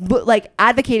celebrities, like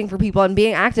advocating for people and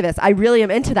being activists. I really am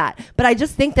into that. But I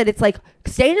just think that it's like,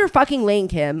 stay in your fucking lane,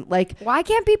 Kim. Like, Why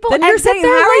can't people Then you're exit saying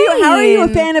their how are you a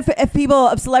lane? fan of people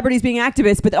of celebrities being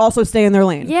activists but also stay in their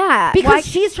lane? Yeah. because Why-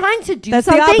 she's trying to do That's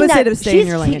the something opposite that of stay in she's,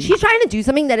 your lane. she's trying to do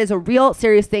something that is a real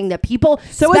serious thing that people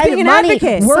So is spend being an money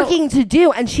advocate. working to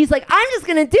do. And she's like, I'm just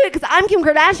gonna do it because I'm Kim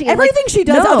Kardashian. Everything Like, she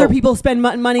does, no. other people spend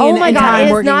money Oh and, my and God, time it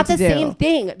is working not to the do. same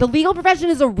thing. The legal profession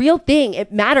is a real thing.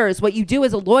 It matters what you do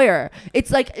as a lawyer.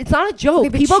 It's like, it's not a joke. Okay,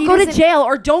 but People she go to doesn't- jail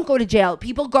or don't go to jail.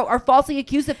 People are falsely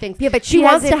accused of things. Yeah, but she she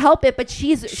wants to doesn't- help it, but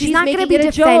she's not going to making be it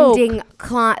a joke. defending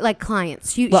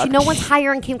clients. Look, no one's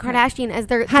hiring Kim Kardashian as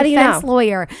their How do you defense know?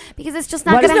 lawyer because it's just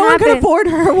not Because going to no one happen. can afford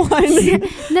her one.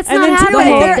 That's and not then two,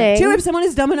 happening. if thing- two, if someone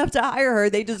is dumb enough to hire her,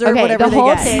 they deserve Okay, whatever the they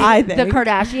whole get. thing, I think. the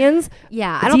Kardashians,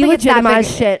 Yeah, I don't think it's that delegitimize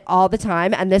big. shit all the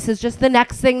time, and this is just the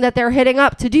next thing that they're hitting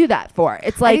up to do that for.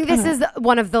 It's I like think this is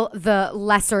one of the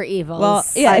lesser evils. Well,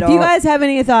 yeah. I If you don't- guys have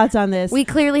any thoughts on this, We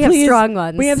clearly have please- strong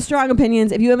ones. We have strong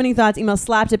opinions. If you have any thoughts, email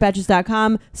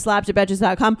slapped@betches.com,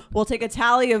 slapped@betches.com. We'll take a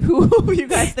tally of who you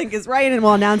guys think is right, and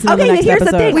we'll announce it on the Okay, next here's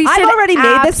episode. the thing. We I've should already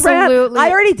made this rant. absolutely- I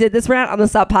already did this rant on the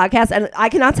Sup podcast, and I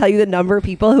cannot tell you the number of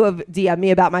people who have DM'd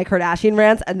me about my Kardashian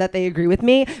rants and that they agree with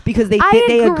me because they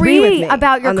agree with me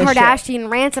about your on this shit. Kardashian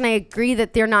rants, and I agree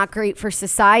that they're not great for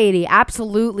society.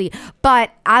 Absolutely,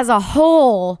 but as a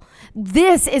whole,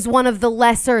 this is one of the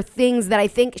lesser things that I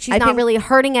think she's I not think- really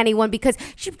hurting anyone because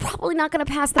she's probably not going to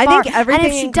pass the I bar. think everything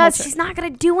and if she in does, culture- she's not going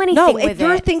to do anything No, with if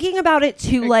you're it. thinking about it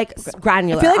too like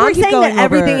granular, I feel like we I'm keep saying going that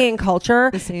everything over in culture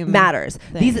the same matters.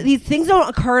 thing. These things don't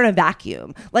occur in a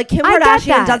vacuum. Like Kim I get Kardashian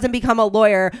that. doesn't become a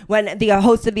lawyer when the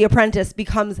host of The Apprentice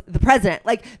becomes the president.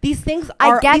 Like these things I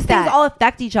are get these things that. all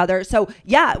affect each other. So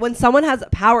yeah, when someone has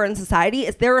power in society,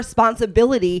 it's their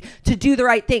responsibility to do the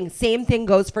right thing. Same thing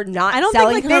goes for not I don't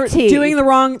selling think like her fit tea. doing the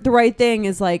right thing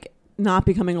is like not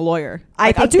becoming a lawyer. I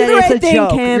Like, I'll think do that the it's right a thing,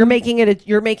 joke. Kim.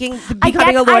 You're making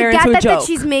becoming a lawyer I get into a that, joke. that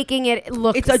she's making it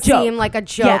look It's a joke. seem like a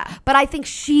joke, Yeah. but I think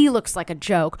she looks like a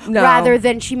joke No. rather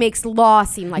than she makes law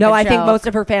seem like a no, joke. I think most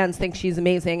of her fans think she's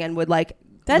amazing and would like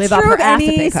That's live up true her of ass if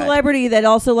any they could. celebrity that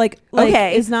also like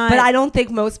Okay, is not. but I don't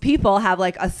think most people have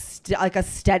like a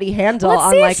steady handle Let's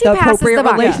on see if like she the passes appropriate the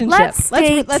bar. relationship. Let's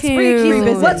stay let's tuned.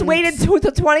 revisit. Let's wait until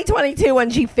 2022 when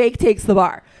she fake takes the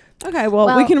bar. Okay, well,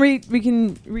 Well- we can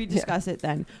rediscuss it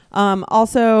then.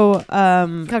 Also,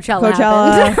 Coachella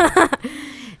happened.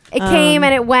 It came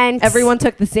and it went. Everyone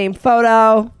took the same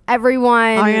photo.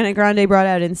 Everyone. Ariana Grande brought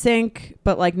out NSYNC,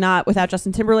 but like not without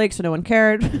Justin Timberlake, so no one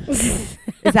cared. Is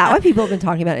that what people have been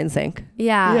talking about NSYNC?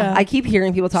 Yeah. Yeah. I keep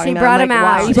hearing people talking She about. brought I'm him like, out.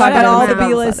 Wow, She She she brought out all the him out.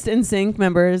 B-list NSYNC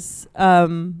members.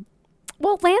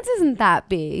 Well, Lance isn't that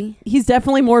B. He's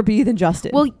definitely more B than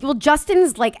Justin. Well,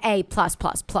 Justin's like A+++.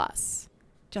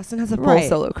 Justin has a full Right.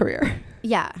 solo career.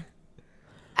 Yeah.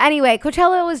 Anyway,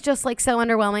 Coachella was just like so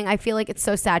underwhelming. I feel like it's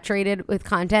so saturated with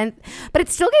content, but it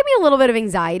still gave me a little bit of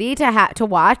anxiety to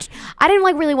watch. I didn't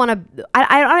like really want to.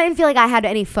 I didn't feel like I had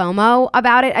any FOMO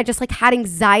about it. I just like had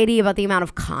anxiety about the amount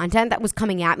of content that was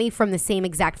coming at me from the same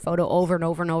exact photo over and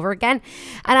over and over again.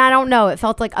 And I don't know. It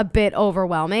felt like a bit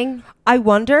overwhelming. I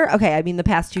wonder, okay, I mean, the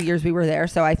past 2 years we were there,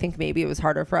 so I think maybe it was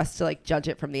harder for us to like judge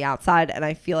it from the outside. And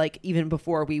I feel like even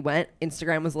before we went,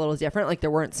 Instagram was a little different. Like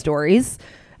there weren't stories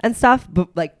and stuff, but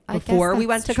like before we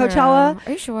went to Coachella.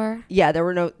 Are you sure? Yeah,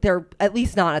 there at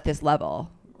least not at this level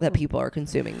that people are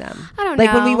consuming them. I don't know.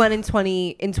 know. When we went in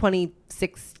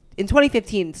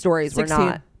 2015, stories 16. were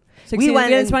not. 16. We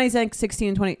went in 2016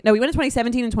 and 20. No, we went in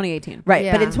 2017 and 2018. Right,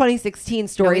 Yeah. but in 2016,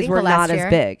 stories didn't were go last not year.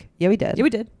 as big. Yeah, we did. Yeah, we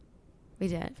did. We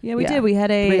did. Yeah, we Yeah. did. We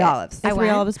had a 3 olives. a I 3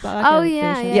 went. olives. Oh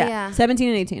yeah. 17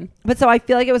 and 18. But so I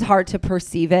feel like it was hard to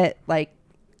perceive it. Like,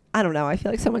 I don't know. I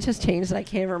feel like so much has changed that I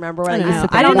can't remember what I used to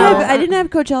think I didn't about. have I didn't have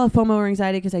Coachella FOMO or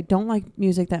anxiety because I don't like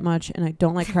music that much and I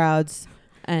don't like crowds.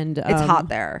 And It's hot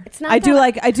there. It's not. I do.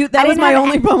 That I was didn't my have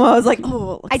only FOMO. I was like,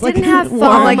 oh, I it's like didn't have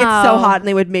warm. I'm like, it's so FOMO. hot, and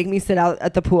they would make me sit out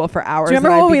at the pool for hours. Do you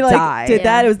remember and I'd when we like die. did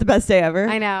that? Yeah. It was the best day ever.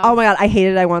 I know. Oh my god, I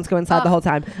hated it. I wanted to go inside the whole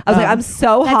time. I was like, I'm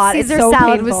so that hot. Caesar it's so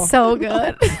salad painful. was so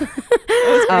good.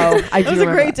 Oh, I It do was a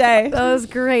remember great day. That was a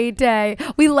great day.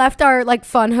 We left our like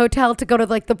fun hotel to go to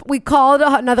like we called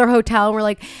another hotel and we're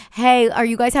like, hey, are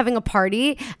you guys having a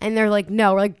party? And they're like,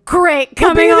 no. We're like, great,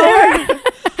 coming over.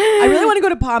 I really want to go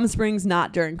to Palm Springs,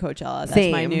 not during Coachella.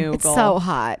 That's my Same. new It's goal. so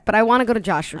hot, but I want to go to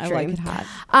Joshua I Tree. like it hot.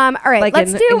 All right, Like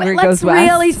let's Ingrid let's Goes West.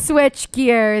 really switch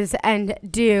gears and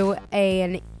do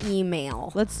an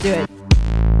email. Let's do it.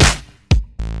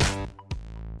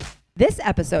 This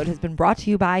episode has been brought to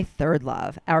you by Third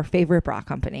Love, our favorite bra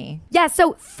company. Yeah,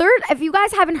 so if you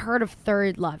guys haven't heard of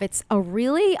Third Love, it's a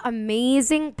really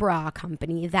amazing bra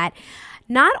company that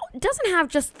doesn't have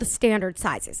just the standard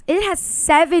sizes. It has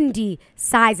 70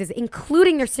 sizes,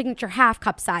 including their signature half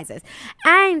cup sizes.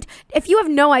 And if you have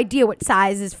no idea what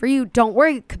size is for you, don't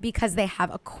worry because they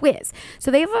have a quiz.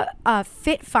 So they have a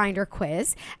Fit Finder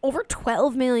quiz. Over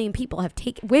 12 million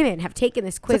women have taken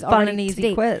this quiz It's a fun already and to easy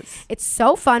date. quiz. It's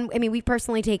so fun. I mean, we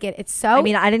personally take it. It's so I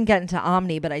mean, I didn't get into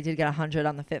Omni, but I did get 100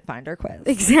 on the Fit Finder quiz.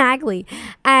 Exactly.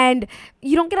 And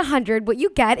you don't get 100. What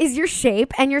you get is your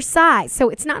shape and your size. So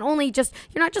it's not only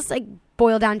you're not just like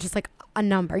boiled down just like a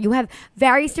number. You have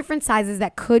various different sizes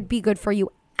that could be good for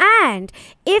you. And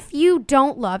if you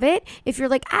don't love it, if you're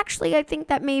like, actually, I think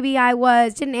that maybe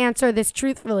didn't answer this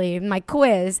truthfully in my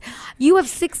quiz, you have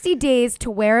 60 days to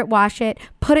wear it, wash it,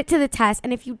 put it to the test.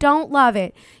 And if you don't love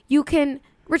it, you can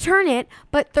return it,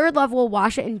 but Third Love will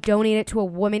wash it and donate it to a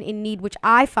woman in need, which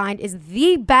I find is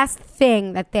the best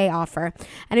thing that they offer.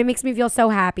 And it makes me feel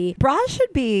so happy. Bras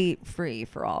should be free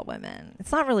for all women.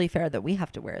 It's not really fair that we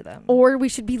have to wear them. Or we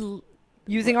should be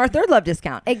Using our Third Love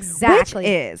discount. Exactly.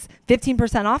 Which is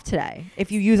 15% off today if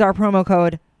you use our promo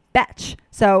code BETCH.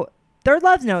 So Third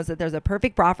Love knows that there's a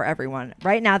perfect bra for everyone.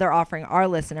 Right now, they're offering our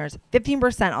listeners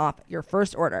 15% off your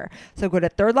first order. So go to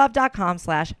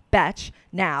thirdlove.com/betch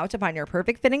now to find your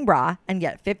perfect fitting bra and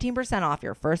get 15% off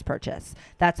your first purchase.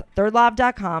 That's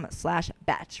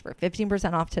thirdlove.com/betch for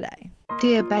 15% off today.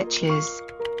 Dear Betches.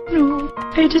 No,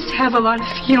 I just have a lot of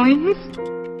feelings.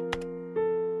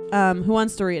 Who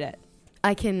wants to read it?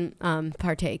 I can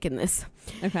partake in this.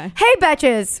 Okay. Hey,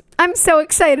 Betches! I'm so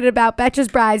excited about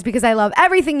Betches Brides because I love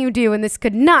everything you do, and this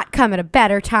could not come at a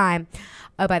better time.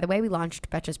 Oh, by the way, we launched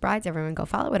Betches Brides. Everyone go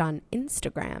follow it on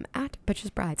Instagram at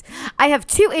Betches Brides. I have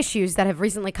 2 issues that have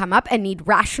recently come up and need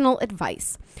rational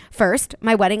advice. First,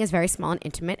 my wedding is very small and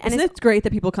intimate. And Isn't it great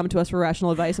that people come to us for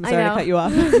rational advice? I'm I sorry to know. cut you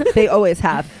off. They always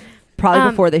have.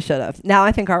 Probably before they should have. Now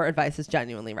I think our advice is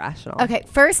genuinely rational. Okay,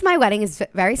 first, my wedding is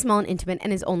very small and intimate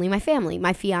and is only my family.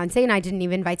 My fiance and I didn't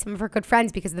even invite some of our good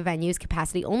friends because the venue's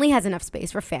capacity only has enough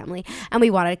space for family, and we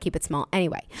wanted to keep it small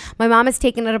anyway. My mom has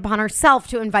taken it upon herself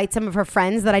to invite some of her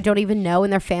friends that I don't even know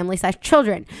and their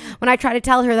family/children. When I try to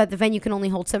tell her that the venue can only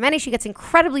hold so many, she gets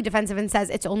incredibly defensive and says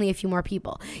it's only a few more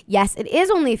people. Yes, it is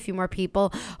only a few more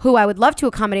people who I would love to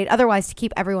accommodate otherwise to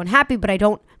keep everyone happy, but I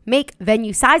don't make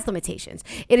venue size limitations.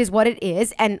 It is what it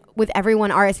is, and with everyone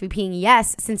RSVPing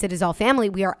yes, since it is all family,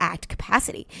 we are at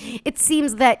capacity. It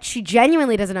seems that she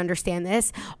genuinely doesn't understand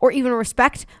this or even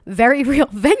respect very real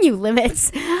venue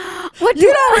limits. What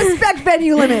You don't respect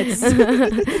venue limits.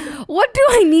 What do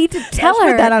I need to tell Let's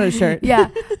her? put that on a shirt. Yeah.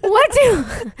 What do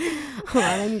Hold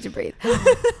on, I need to breathe.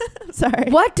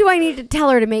 Sorry. What do I need to tell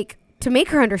her to make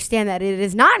her understand that it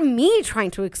is not me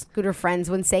trying to exclude her friends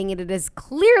when saying it as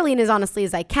clearly and as honestly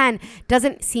as I can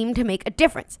doesn't seem to make a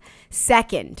difference.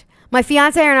 Second, my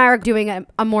fiance and I are doing a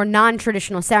more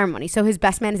non-traditional ceremony, so his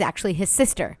best man is actually his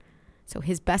sister. So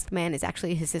his best man is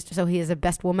actually his sister. So he is a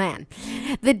best woman.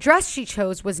 The dress she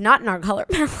chose was not in our color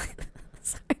palette.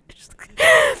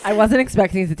 I wasn't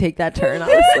expecting to take that turn,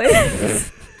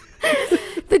 honestly.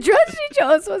 The dress she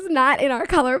chose was not in our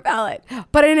color palette,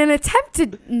 but in an attempt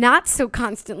to not so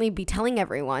constantly be telling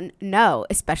everyone no,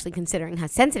 especially considering how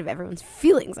sensitive everyone's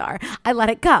feelings are, I let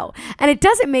it go. And it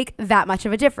doesn't make that much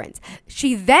of a difference.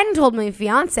 She then told my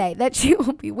fiance that she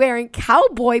will be wearing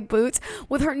cowboy boots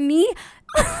with her knee...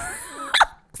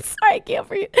 Sorry, I can't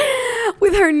breathe.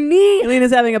 With her knee...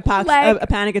 Alina's having a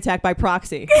panic attack by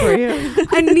proxy for you.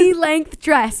 A knee-length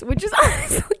dress, which is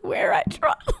honestly where I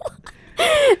draw the line.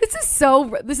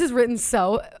 This is written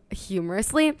so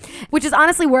humorously, which is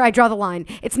honestly where I draw the line.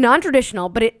 It's non-traditional,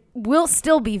 but it will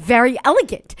still be very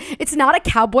elegant. It's not a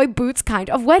cowboy boots kind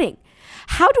of wedding.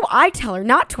 How do I tell her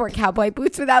not to wear cowboy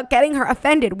boots without getting her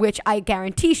offended, which I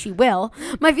guarantee she will?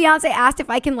 My fiance asked if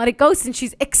I can let it go since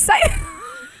she's excited.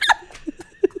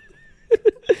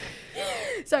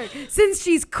 Sorry, since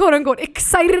she's quote unquote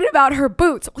excited about her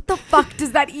boots. What the fuck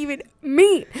does that even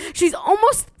mean? She's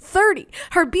almost 30.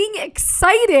 Her being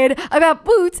excited about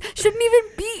boots shouldn't even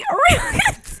be a real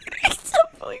consideration.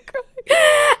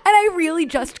 And I really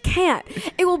just can't.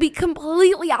 It will be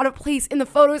completely out of place in the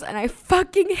photos, and I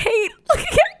fucking hate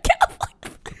looking at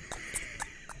cowboy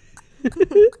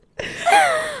boots.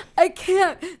 I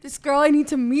can't. This girl, I need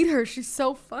to meet her. She's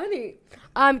so funny.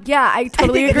 Yeah, I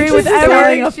totally agree with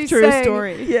everything she's saying.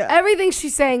 Story. Yeah. Everything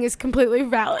she's saying is completely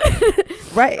valid.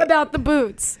 Right. About the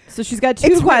boots. So she's got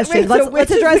two questions. Let's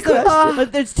address the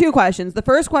there's two questions. The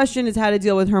first question is how to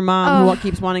deal with her mom who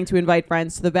keeps wanting to invite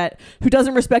friends to the vet, who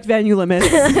doesn't respect venue limits.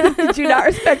 Do not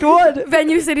respect what?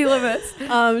 Venue city limits. She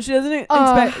doesn't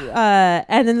expect.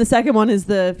 And then the second one is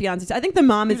the fiance. I think the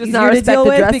mom is does easier not to deal respect the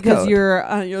with dress because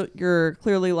code. you're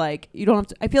clearly like you don't have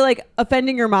to. I feel like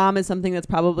offending your mom is something that's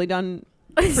probably done.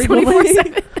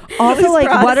 24/7. Also,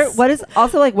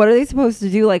 like, what are they supposed to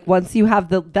do? Like, once you have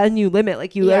the venue limit,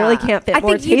 like, you literally can't fit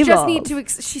more tables. I think you just need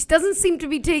to. She doesn't seem to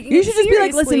be taking. You should just be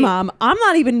like, listen, mom, I'm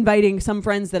not even inviting some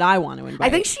friends that I want to invite. I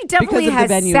think she definitely has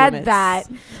said limits. that.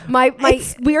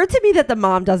 It's weird to me that the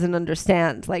mom doesn't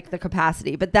understand like the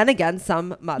capacity, but then again,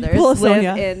 some mothers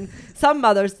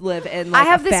live in like, I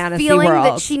have a this fantasy feeling world.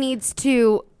 that she needs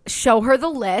to show her the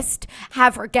list,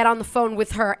 have her get on the phone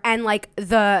with her and like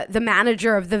the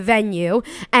manager of the venue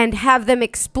and have them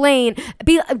explain,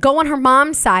 go on her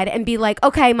mom's side and be like,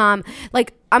 okay, mom,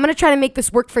 like, I'm going to try to make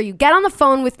this work for you. Get on the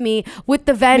phone with me with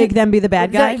the venue. Make them be the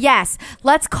bad guy? Yes.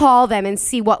 Let's call them and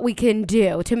see what we can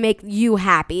do to make you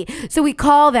happy. So we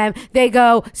call them. They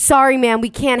go, sorry, man, we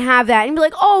can't have that. And be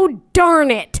like, oh,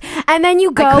 darn it. And then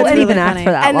you go. I couldn't and even ask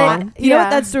for that and long. then, You know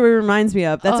what that story reminds me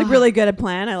of? That's a really good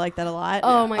plan. I like that a lot.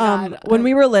 Oh, my God. When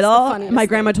we were little, funniest my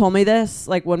grandma thing. told me this,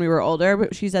 like when we were older,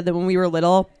 but she said that when we were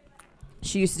little,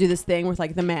 she used to do this thing with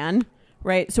like the man,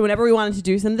 right? So whenever we wanted to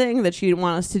do something that she didn't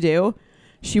want us to do,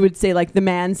 she would say like, the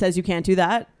man says you can't do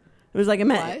that. It was like a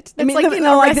man. What? It's like in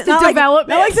Arrested Development.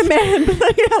 Not like the man. But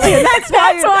like, that's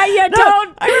why you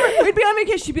don't. I remember we'd be on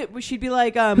vacation. She'd be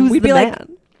like, Who's we'd the be man? like,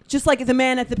 just like the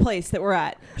man at the place that we're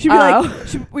at. She'd be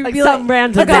like, we'd Like be some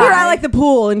random like, we were guy. at like the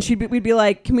pool, and we'd be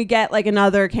like, can we get like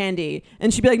another candy?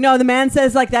 And she'd be like, no, the man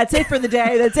says like that's it for the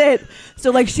day. That's it.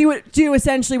 So like she would do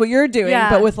essentially what you're doing, Yeah.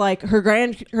 but with like her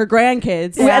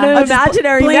grandkids. Yeah. And an I'll just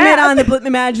imaginary blame man. it on the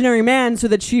imaginary man, so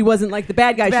that she wasn't like the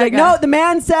bad guy. She's Bad like, guy. no, the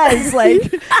man says like.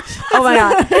 Oh my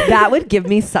god, that would give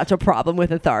me such a problem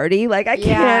with authority. Like I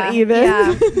can't even.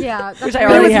 Yeah. Which That's I It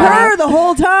already was have. her the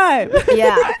whole time.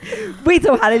 Yeah. Wait,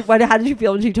 so how did you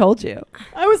feel when she told you?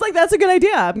 I was like, that's a good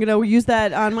idea. I'm gonna use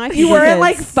that on my. You future weren't kids.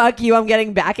 like, fuck you, I'm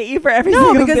getting back at you for every No,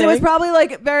 single because thing. it was probably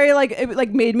like very like it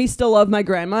like made me still love my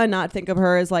grandma and not think of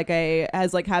her as like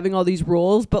having all these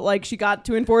rules, but like she got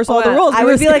to enforce all the yeah. rules. I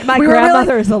would be like, my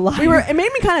grandmother is a liar. It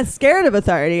made me kind of scared of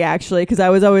authority actually, because I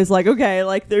was always like, okay,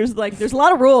 like there's a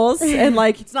lot of rules and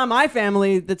like it's not my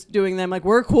family that's doing them. Like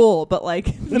we're cool, but like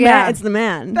it's the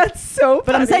man. That's so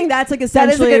But I'm funny. saying that's like That is a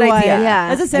essentially good what, idea. Yeah.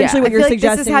 That's essentially Yeah. what I you're feel like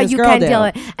suggesting. this is how you girl can do. deal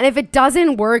it. And if it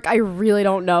doesn't work, I really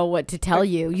don't know what to tell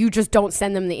you. You just don't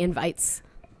send them the invites.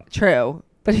 True.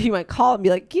 But you might call and be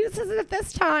like, "You said it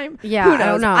this time." Yeah, Who knows? I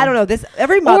don't know. I don't know. This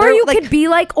every mother. Or you like, could be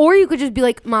like, or you could just be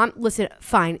like, Mom, listen,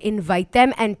 fine, invite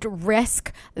them and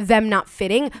risk them not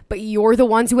fitting, but you're the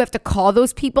ones who have to call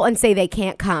those people and say they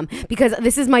can't come because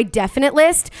this is my definite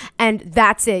list and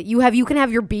that's it. You can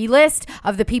have your B list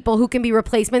of the people who can be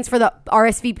replacements for the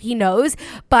RSVP no's,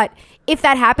 but if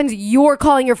that happens, you're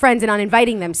calling your friends and not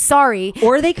inviting them. Sorry.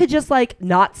 or they could just like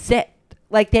not sit.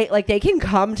 Like they can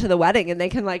come to the wedding and they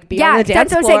can like be on the dance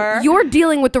that's what floor. I'm saying. You're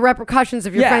dealing with the repercussions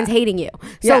of your friends hating you.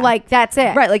 So Yeah. like that's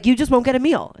it. Right, like you just won't get a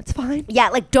meal. It's fine. Yeah,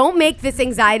 like don't make this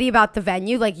anxiety about the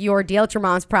venue like your deal. It's your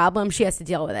mom's problem. She has to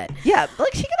deal with it. Yeah,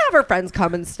 like she can have her friends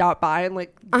come and stop by and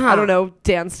like I don't know,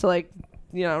 dance to like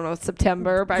I don't know,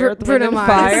 September by Earth, Wind, and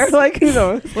Fire. Like who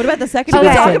knows? What about the second? Should we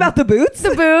question? talk about the boots?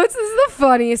 The boots is the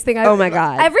funniest thing. Oh my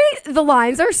God. The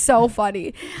lines are so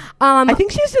funny. I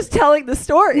think she's just telling the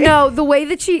story. No, the way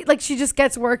that she just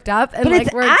gets worked up and but like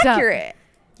it's worked accurate. Up.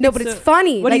 No, but it's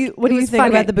funny. What do you think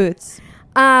about the boots?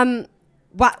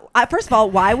 Why, first of all,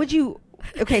 why would you?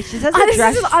 Okay, she says the This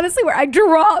dress. is honestly where I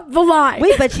draw the line.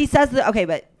 Wait, but she says that. Okay,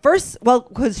 but first, well,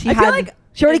 because she I feel had. like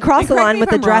She already crossed the correct line me with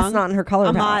if the I'm dress wrong. not in her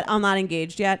color palette. I'm not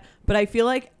engaged yet, but I feel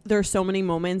like there's so many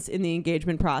moments in the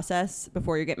engagement process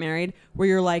before you get married where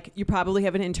you're like, you probably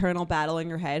have an internal battle in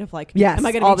your head of like, Yes, am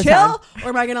I going all to the be time. chill or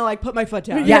am I going to like put my foot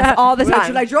down? Yes, all the time.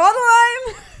 Should I draw the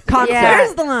line? Constant. Yeah.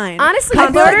 Where's the line? Honestly, I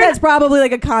I feel like learned- that's probably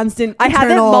like a constant. I have it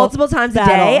internal multiple times a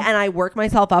battle. day, and I work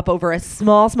myself up over a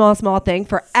small thing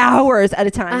for hours at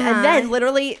a time, and then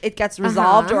literally it gets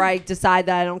resolved, or I decide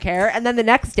that I don't care, and then the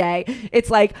next day it's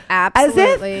like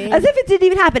Absolutely. as if it didn't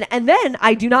even happen, and then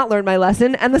I do not learn my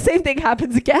lesson, and the same thing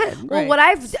happens again. Well, what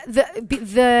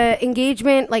the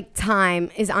engagement like time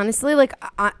is honestly like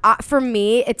for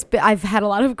me, I've had a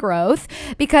lot of growth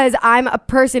because I'm a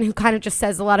person who kind of just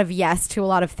says a lot of yes to a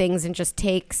lot of things and just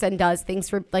takes and does things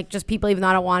for like just people even though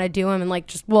I don't want to do them and like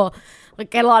just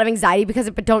get a lot of anxiety because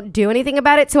of it, but don't do anything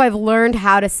about it. So I've learned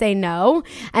how to say no,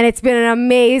 and it's been an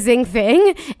amazing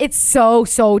thing. It's so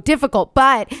difficult,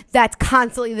 but that's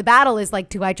constantly the battle is like,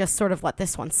 do I just sort of let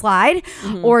this one slide,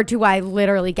 or do I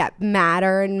literally get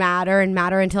madder and madder and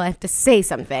madder until I have to say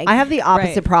something? I have the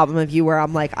opposite Right. problem of you, where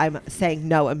I'm like I'm saying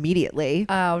no immediately.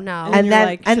 Oh no. And And you're then,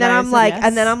 like, and should then I I'm have like, said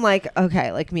and then yes? I'm like,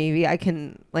 okay, like maybe I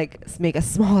can like make a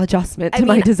small adjustment I to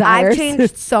my mean, desires. I've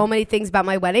changed so many things about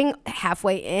my wedding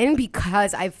halfway in because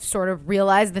I've sort of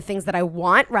realized the things that I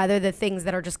want rather than things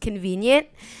that are just convenient.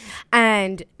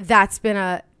 And that's been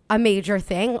a major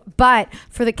thing. But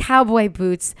for the cowboy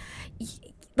boots,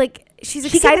 like she's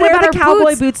She excited can wear about the her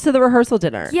cowboy boots to the rehearsal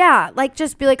dinner. Yeah, like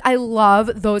just be like, I love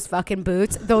those fucking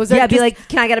boots. Those are Yeah, be just, like,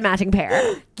 can I get a matching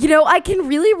pair? you know, I can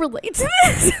really relate to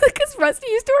this because Rusty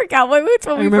used to wear cowboy boots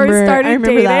when we first remember started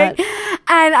dating. that.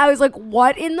 And I was like,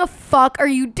 what in the fuck are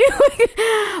you doing?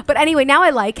 But anyway, now I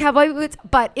like cowboy boots.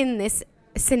 But in this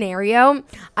scenario,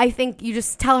 I think you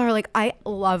just tell her like, I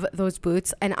love those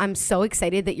boots and I'm so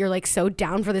excited that you're like so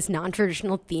down for this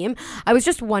non-traditional theme. I was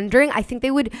just wondering, I think they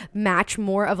would match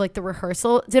more of like the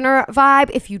rehearsal dinner vibe.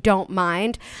 If you don't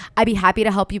mind, I'd be happy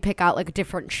to help you pick out like a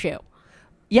different shoe.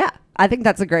 Yeah, I think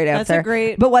that's a great That's answer. a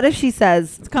great- But what if she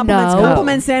says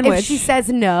Compliment sandwich. If she says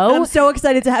no, I'm so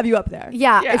excited to have you up there.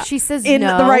 yeah, if she says in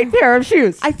no, the right pair of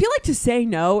shoes? I feel like to say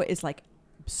no is like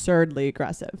absurdly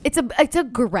aggressive. it's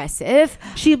aggressive.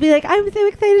 She'd be like, I'm so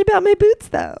excited about my boots,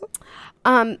 though.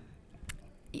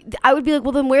 I would be like,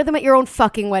 well, then wear them at your own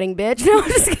fucking wedding, bitch. No, I'm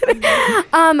just kidding.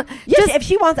 Yes, if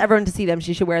she wants everyone to see them,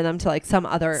 she should wear them to like some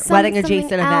other wedding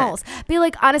adjacent something event. else. Be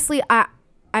like, honestly,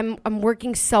 I'm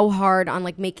working so hard on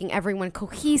like making everyone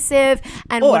cohesive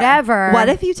and Or whatever. What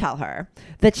if you tell her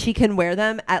that she can wear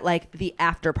them at like the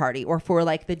after party or for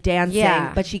like the dancing,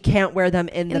 Yeah. but she can't wear them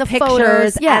in the photos,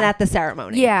 pictures yeah. and at the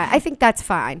ceremony? Yeah, I think that's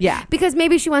fine. Yeah. Because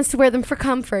maybe she wants to wear them for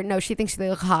comfort. No, she thinks they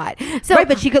look hot. So Right,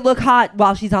 but she could look hot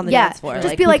while she's on the dance floor.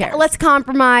 just be who like, cares? let's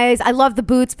compromise. I love the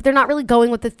boots, but they're not really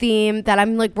going with the theme that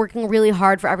I'm like working really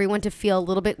hard for everyone to feel a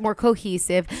little bit more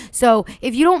cohesive. So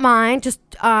if you don't mind, just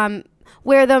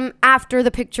wear them after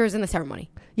the pictures in the ceremony.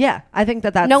 Yeah, I think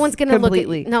that's No one's gonna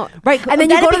completely look at right. And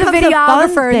then you it go to the becomes a fun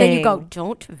videographer and then you thing. go,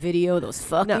 don't video those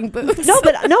fucking boots. No,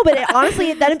 but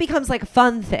honestly, then it becomes like a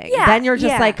fun thing. Yeah, Then you're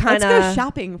just yeah. like kind Let's go of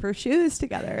shopping for shoes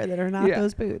together that are not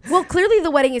those boots. Well, clearly the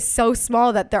wedding is so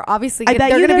small that they're obviously I bet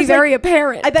they're you going to be there's, very like-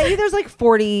 apparent. I bet you there's like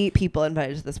 40 people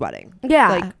invited to this wedding. Yeah.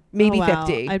 Like maybe Oh, wow.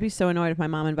 50. I'd be so annoyed if my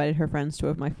mom invited her friends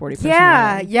to my 40-person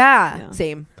yeah, wedding. yeah,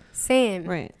 Same. same.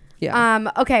 Right.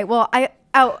 Yeah. Okay. Well,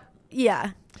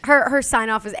 yeah. Her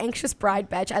sign off is anxious bride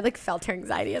bitch. I like felt her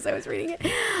anxiety as I was reading it.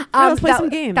 let's play some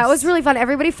games. That was really fun.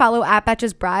 Everybody follow at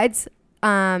Betches Brides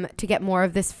to get more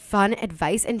of this fun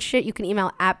advice and shit. You can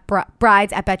email at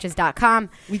brides@betches.com.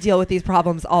 We deal with these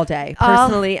problems all day, Oh.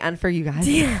 personally and for you guys.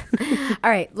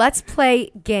 All right, let's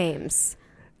play games.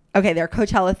 Okay, they're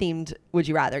Coachella themed Would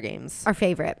You Rather games. Our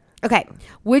favorite. Okay.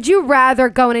 Would you rather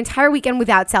go an entire weekend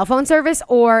without cell phone service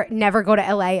or never go to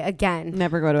LA again?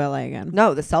 Never go to LA again.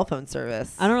 No, the cell phone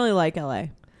service. I don't really like LA.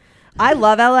 I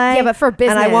love LA. Yeah, but for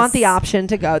and I want the business. option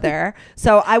to go there.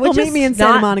 So I would He'll just meet me in not,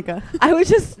 Santa Monica. I would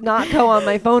just not go on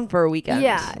my phone for a weekend.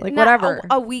 Yeah, like not whatever.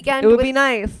 A weekend. It would with- be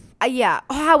nice. Yeah.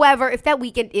 However, if that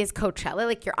weekend is Coachella,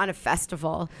 like you're on a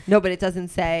festival. No, but it doesn't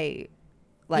say.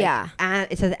 Like, Yeah.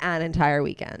 it says an entire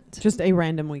weekend. Just a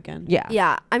random weekend. Yeah.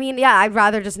 Yeah. I mean, yeah, I'd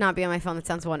rather just not be on my phone. That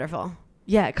sounds wonderful.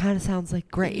 Yeah, it kind of sounds like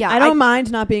great. Yeah. I don't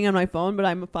mind not being on my phone, but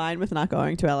I'm fine with not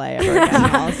going to LA ever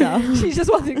again. Also, She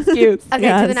just wants an excuse. Okay, to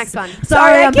Yes. the next one.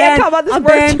 Sorry, I I'm can't banned- come on this I'm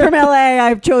work banned trip. from LA.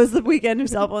 I've chose the weekend of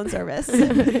cell phone service.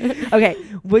 Okay,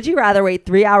 would you rather wait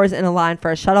 3 hours in a line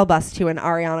for a shuttle bus to an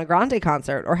Ariana Grande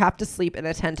concert or have to sleep in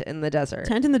a tent in the desert?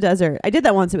 Tent in the desert. I did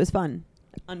that once. It was fun.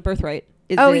 On Birthright.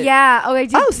 Is Oh it- yeah. Oh, I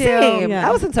did Oh, too. same. Yeah.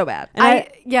 That wasn't so bad. And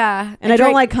Yeah. And I don't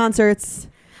drank- like concerts.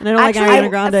 And I don't Actually, like Ariana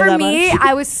Grande for that me, much.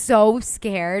 I was so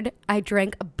scared. I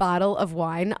drank a bottle of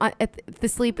wine at the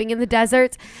sleeping in the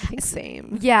desert. I think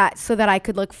same. Yeah, so that I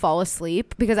could like fall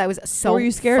asleep because I was so What were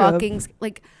you scared of? fucking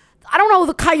like I don't know,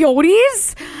 the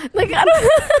coyotes. Like I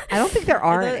don't think there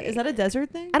are any. Is that a desert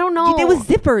thing? I don't know. It was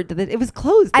zippered. It was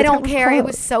closed. I The don't tent care. It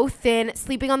was closed. so thin,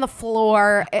 sleeping on the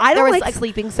floor. I There don't was, like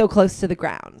sleeping so close to the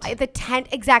ground. the tent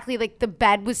exactly. Like the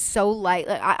bed was so light.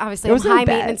 Like obviously, There I'm was no high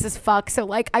bed. maintenance as fuck. So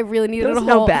like I really needed There was a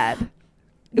no whole bed.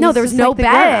 It No, was there was just no like the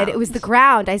bed. ground. It was the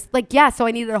ground. So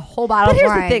I needed a whole bottle But of here's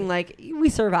wine. the thing: like we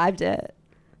survived it.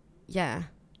 Yeah.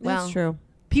 That's Well, true.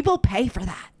 People pay for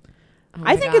that. oh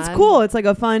I my think it's God. cool. It's like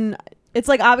a fun. It's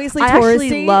like obviously I touristy.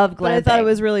 actually love but I thought it glamping.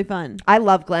 was really fun. I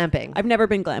love glamping. I've never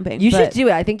been glamping. You should but do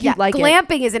it. I think Yeah, you'd like it.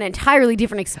 glamping is an entirely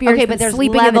different experience. Okay, than but there's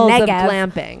sleeping in the levels of Negev.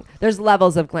 glamping. There's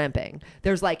levels of glamping.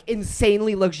 There's like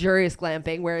insanely luxurious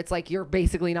glamping where it's like you're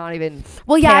basically not even.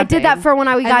 Well, yeah, I did that camping. for when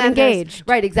we And got then there's- engaged.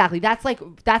 Right, exactly. That's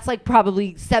like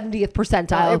probably 70th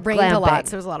percentile It of rained glamping. a lot,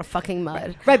 so there was a lot of fucking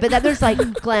mud. Right, but then there's like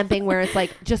glamping where it's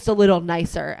like just a little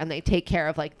nicer and they take care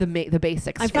of like the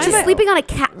basics. I too. find Just that- sleeping on a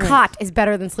cot is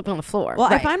better than sleeping on the floor. Well, I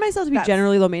Right. find myself to be That's-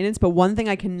 generally low maintenance, but one thing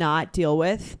I cannot deal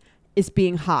with is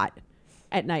being hot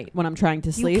at night when I'm trying to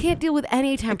you sleep. can't deal with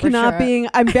any I temperature. cannot being.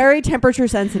 I'm very temperature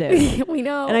sensitive, we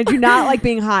know. and I do not like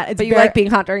being hot. It's But you very- like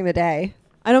being hot during the day.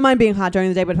 I don't mind being hot during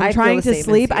the day, but if I I'm feel trying the to same as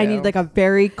sleep, I you. need like a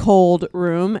very cold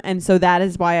room, and so that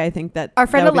is why I think that Our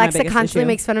friend that would be my Alexa biggest constantly issue.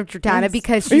 makes fun of Jordana Yes.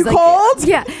 because she's Are you like, cold?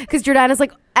 Yeah, because Jordana's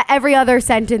like every other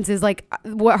sentence is like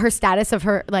what her status of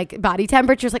her like body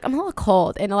temperature is like. I'm a little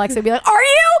cold, and Alexa would be like, "Are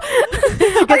you?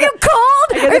 Are you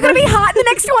cold? Are you gonna be hot in the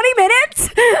next 20 minutes?"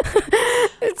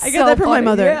 It's I get so that from my funny.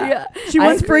 mother. Yeah. She I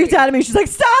once agree. freaked out at me. She's like,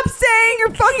 "Stop saying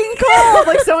you're fucking cold,"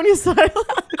 like Sonia style.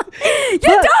 You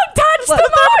don't touch the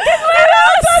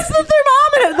Touch the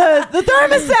thermometer, the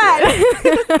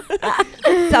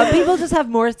thermostat. Some people just have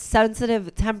more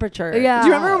sensitive temperature. Yeah. Do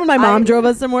you remember when my mom drove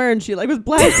us somewhere and she like was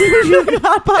blasting like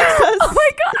hot box us? Oh my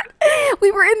god,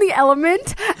 we were in the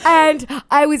element and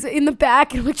I was in the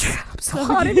back and I'm like, I'm so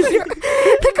hot in here. Like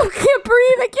I can't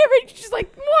breathe. I can't breathe. She's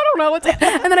like, well, I don't know what's.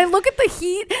 And then I look at the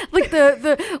heat, like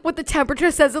the what the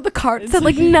temperature says of the cart. It said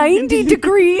like 90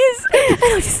 degrees. And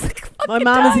I was just like, My fucking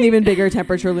mom is an dying. even bigger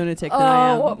temperature lunatic than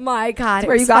I Oh am. my god,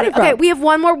 where it you was got it funny. Okay, from. we have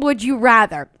one more. Would you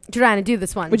rather? Trying to do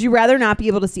this one. Would you rather not be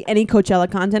able to see any Coachella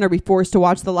content or be forced to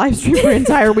watch the live stream for an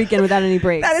entire weekend without any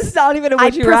breaks? That is not even a I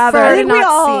would you prefer rather. I to think we not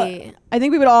all. see. I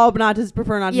think we would all not just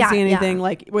prefer not to Yeah, see anything yeah.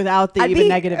 like without the I'd even be-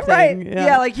 negative right. thing.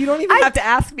 Yeah. like you don't even have to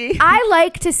ask me. I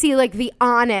like to see like the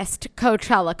honest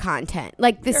Coachella content,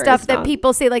 like the There stuff is that none.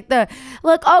 people say, like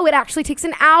oh, it actually takes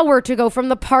an hour to go from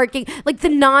the parking, like the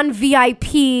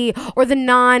non-VIP or the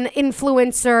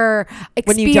non-influencer experience.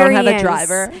 When you don't have a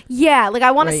driver? Yeah, like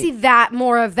I want to Right. see that,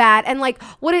 more of that, and like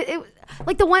what it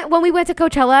like the one when we went to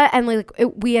Coachella and like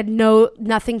we had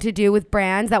nothing to do with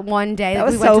brands that one day. That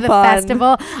Like, was we went so to the fun.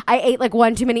 festival. I ate like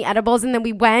one too many edibles, and then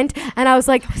we went, and I was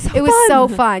like, it was so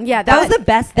fun. Yeah, That was the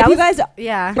best. That If you was guys,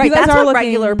 yeah. right. you guys That's are what looking-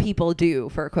 regular people do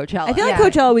for Coachella. I feel like Yeah.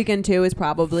 Coachella weekend 2 is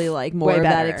probably like more Way of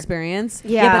that better. experience.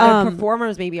 Yeah. yeah, but Um, the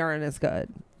performers maybe aren't as good.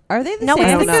 Are they the No, same?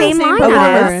 it's I the think they're same lineup.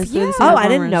 performers. Yeah. They're the same Oh, I didn't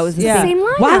performers. know it was the Yeah. same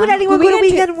lineup. Why would anyone The go to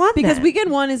weekend weekend one? Because then?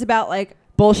 weekend 1 is about like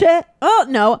bullshit. oh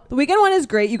no, the weekend 1 is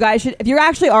great. You guys should, if you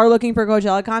actually are looking for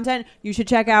Coachella content, you should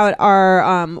check out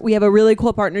our. We have a really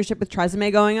cool partnership with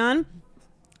Tresemme going on,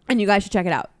 and you guys should check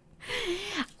it out.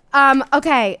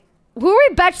 Okay. Who are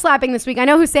we batch slapping this week? I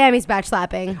know who Sammy's batch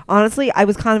slapping. Honestly, I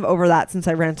was kind of over that since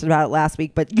I ranted about it last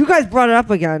week, but you guys brought it up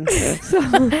again.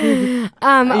 Who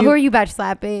are you batch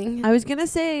slapping? I was gonna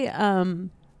say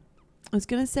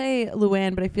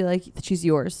Luann, but I feel like she's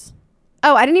yours.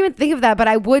 Oh, I didn't even think of that, but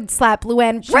I would slap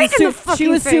Luann right in the fucking She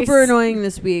was face. super annoying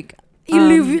this week.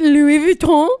 Louis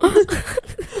Vuitton.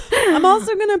 I'm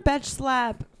also gonna batch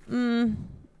slap.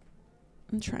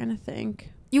 I'm trying to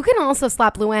think. You can also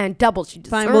slap Luann double. She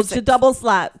deserves Fine, we'll it. double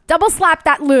slap. Double slap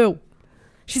that Lou.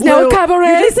 She's now a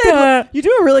cabaret. You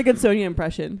do a really good Sonia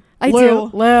impression. I do.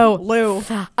 Lou. Lou.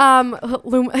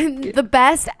 The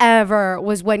best ever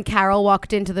was when Carol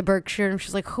walked into the Berkshire and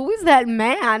she's like, "Who is that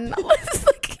man?" It's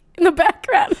like in the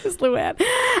background is Luann.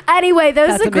 Anyway, that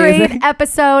was That's a great amazing.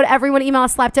 episode. Everyone email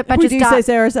us slaptipbetches.com. We do say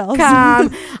Sarah Sells.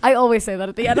 I always say that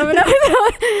at the end of an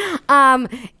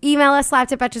episode. Email us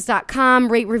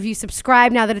slaptipbetches.com. Rate, review,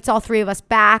 subscribe. Now that it's all three of us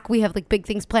back, we have like big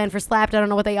things planned for Slapped. I don't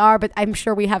know what they are, but I'm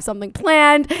sure we have something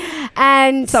planned.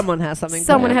 And Someone has something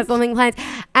planned.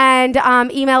 And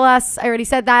email us. I already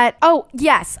said that. Oh,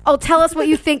 yes. Oh, tell us what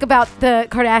you think about the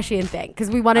Kardashian thing, because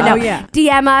we want to know. Yeah.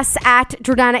 DM us at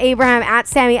Jordana Abraham, at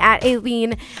Sammy, at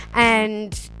Aileen,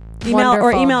 and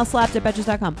email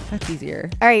slapped@betches.com. That's easier.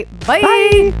 All right.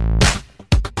 Bye.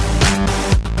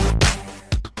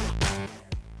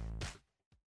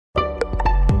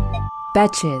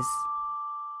 Betches.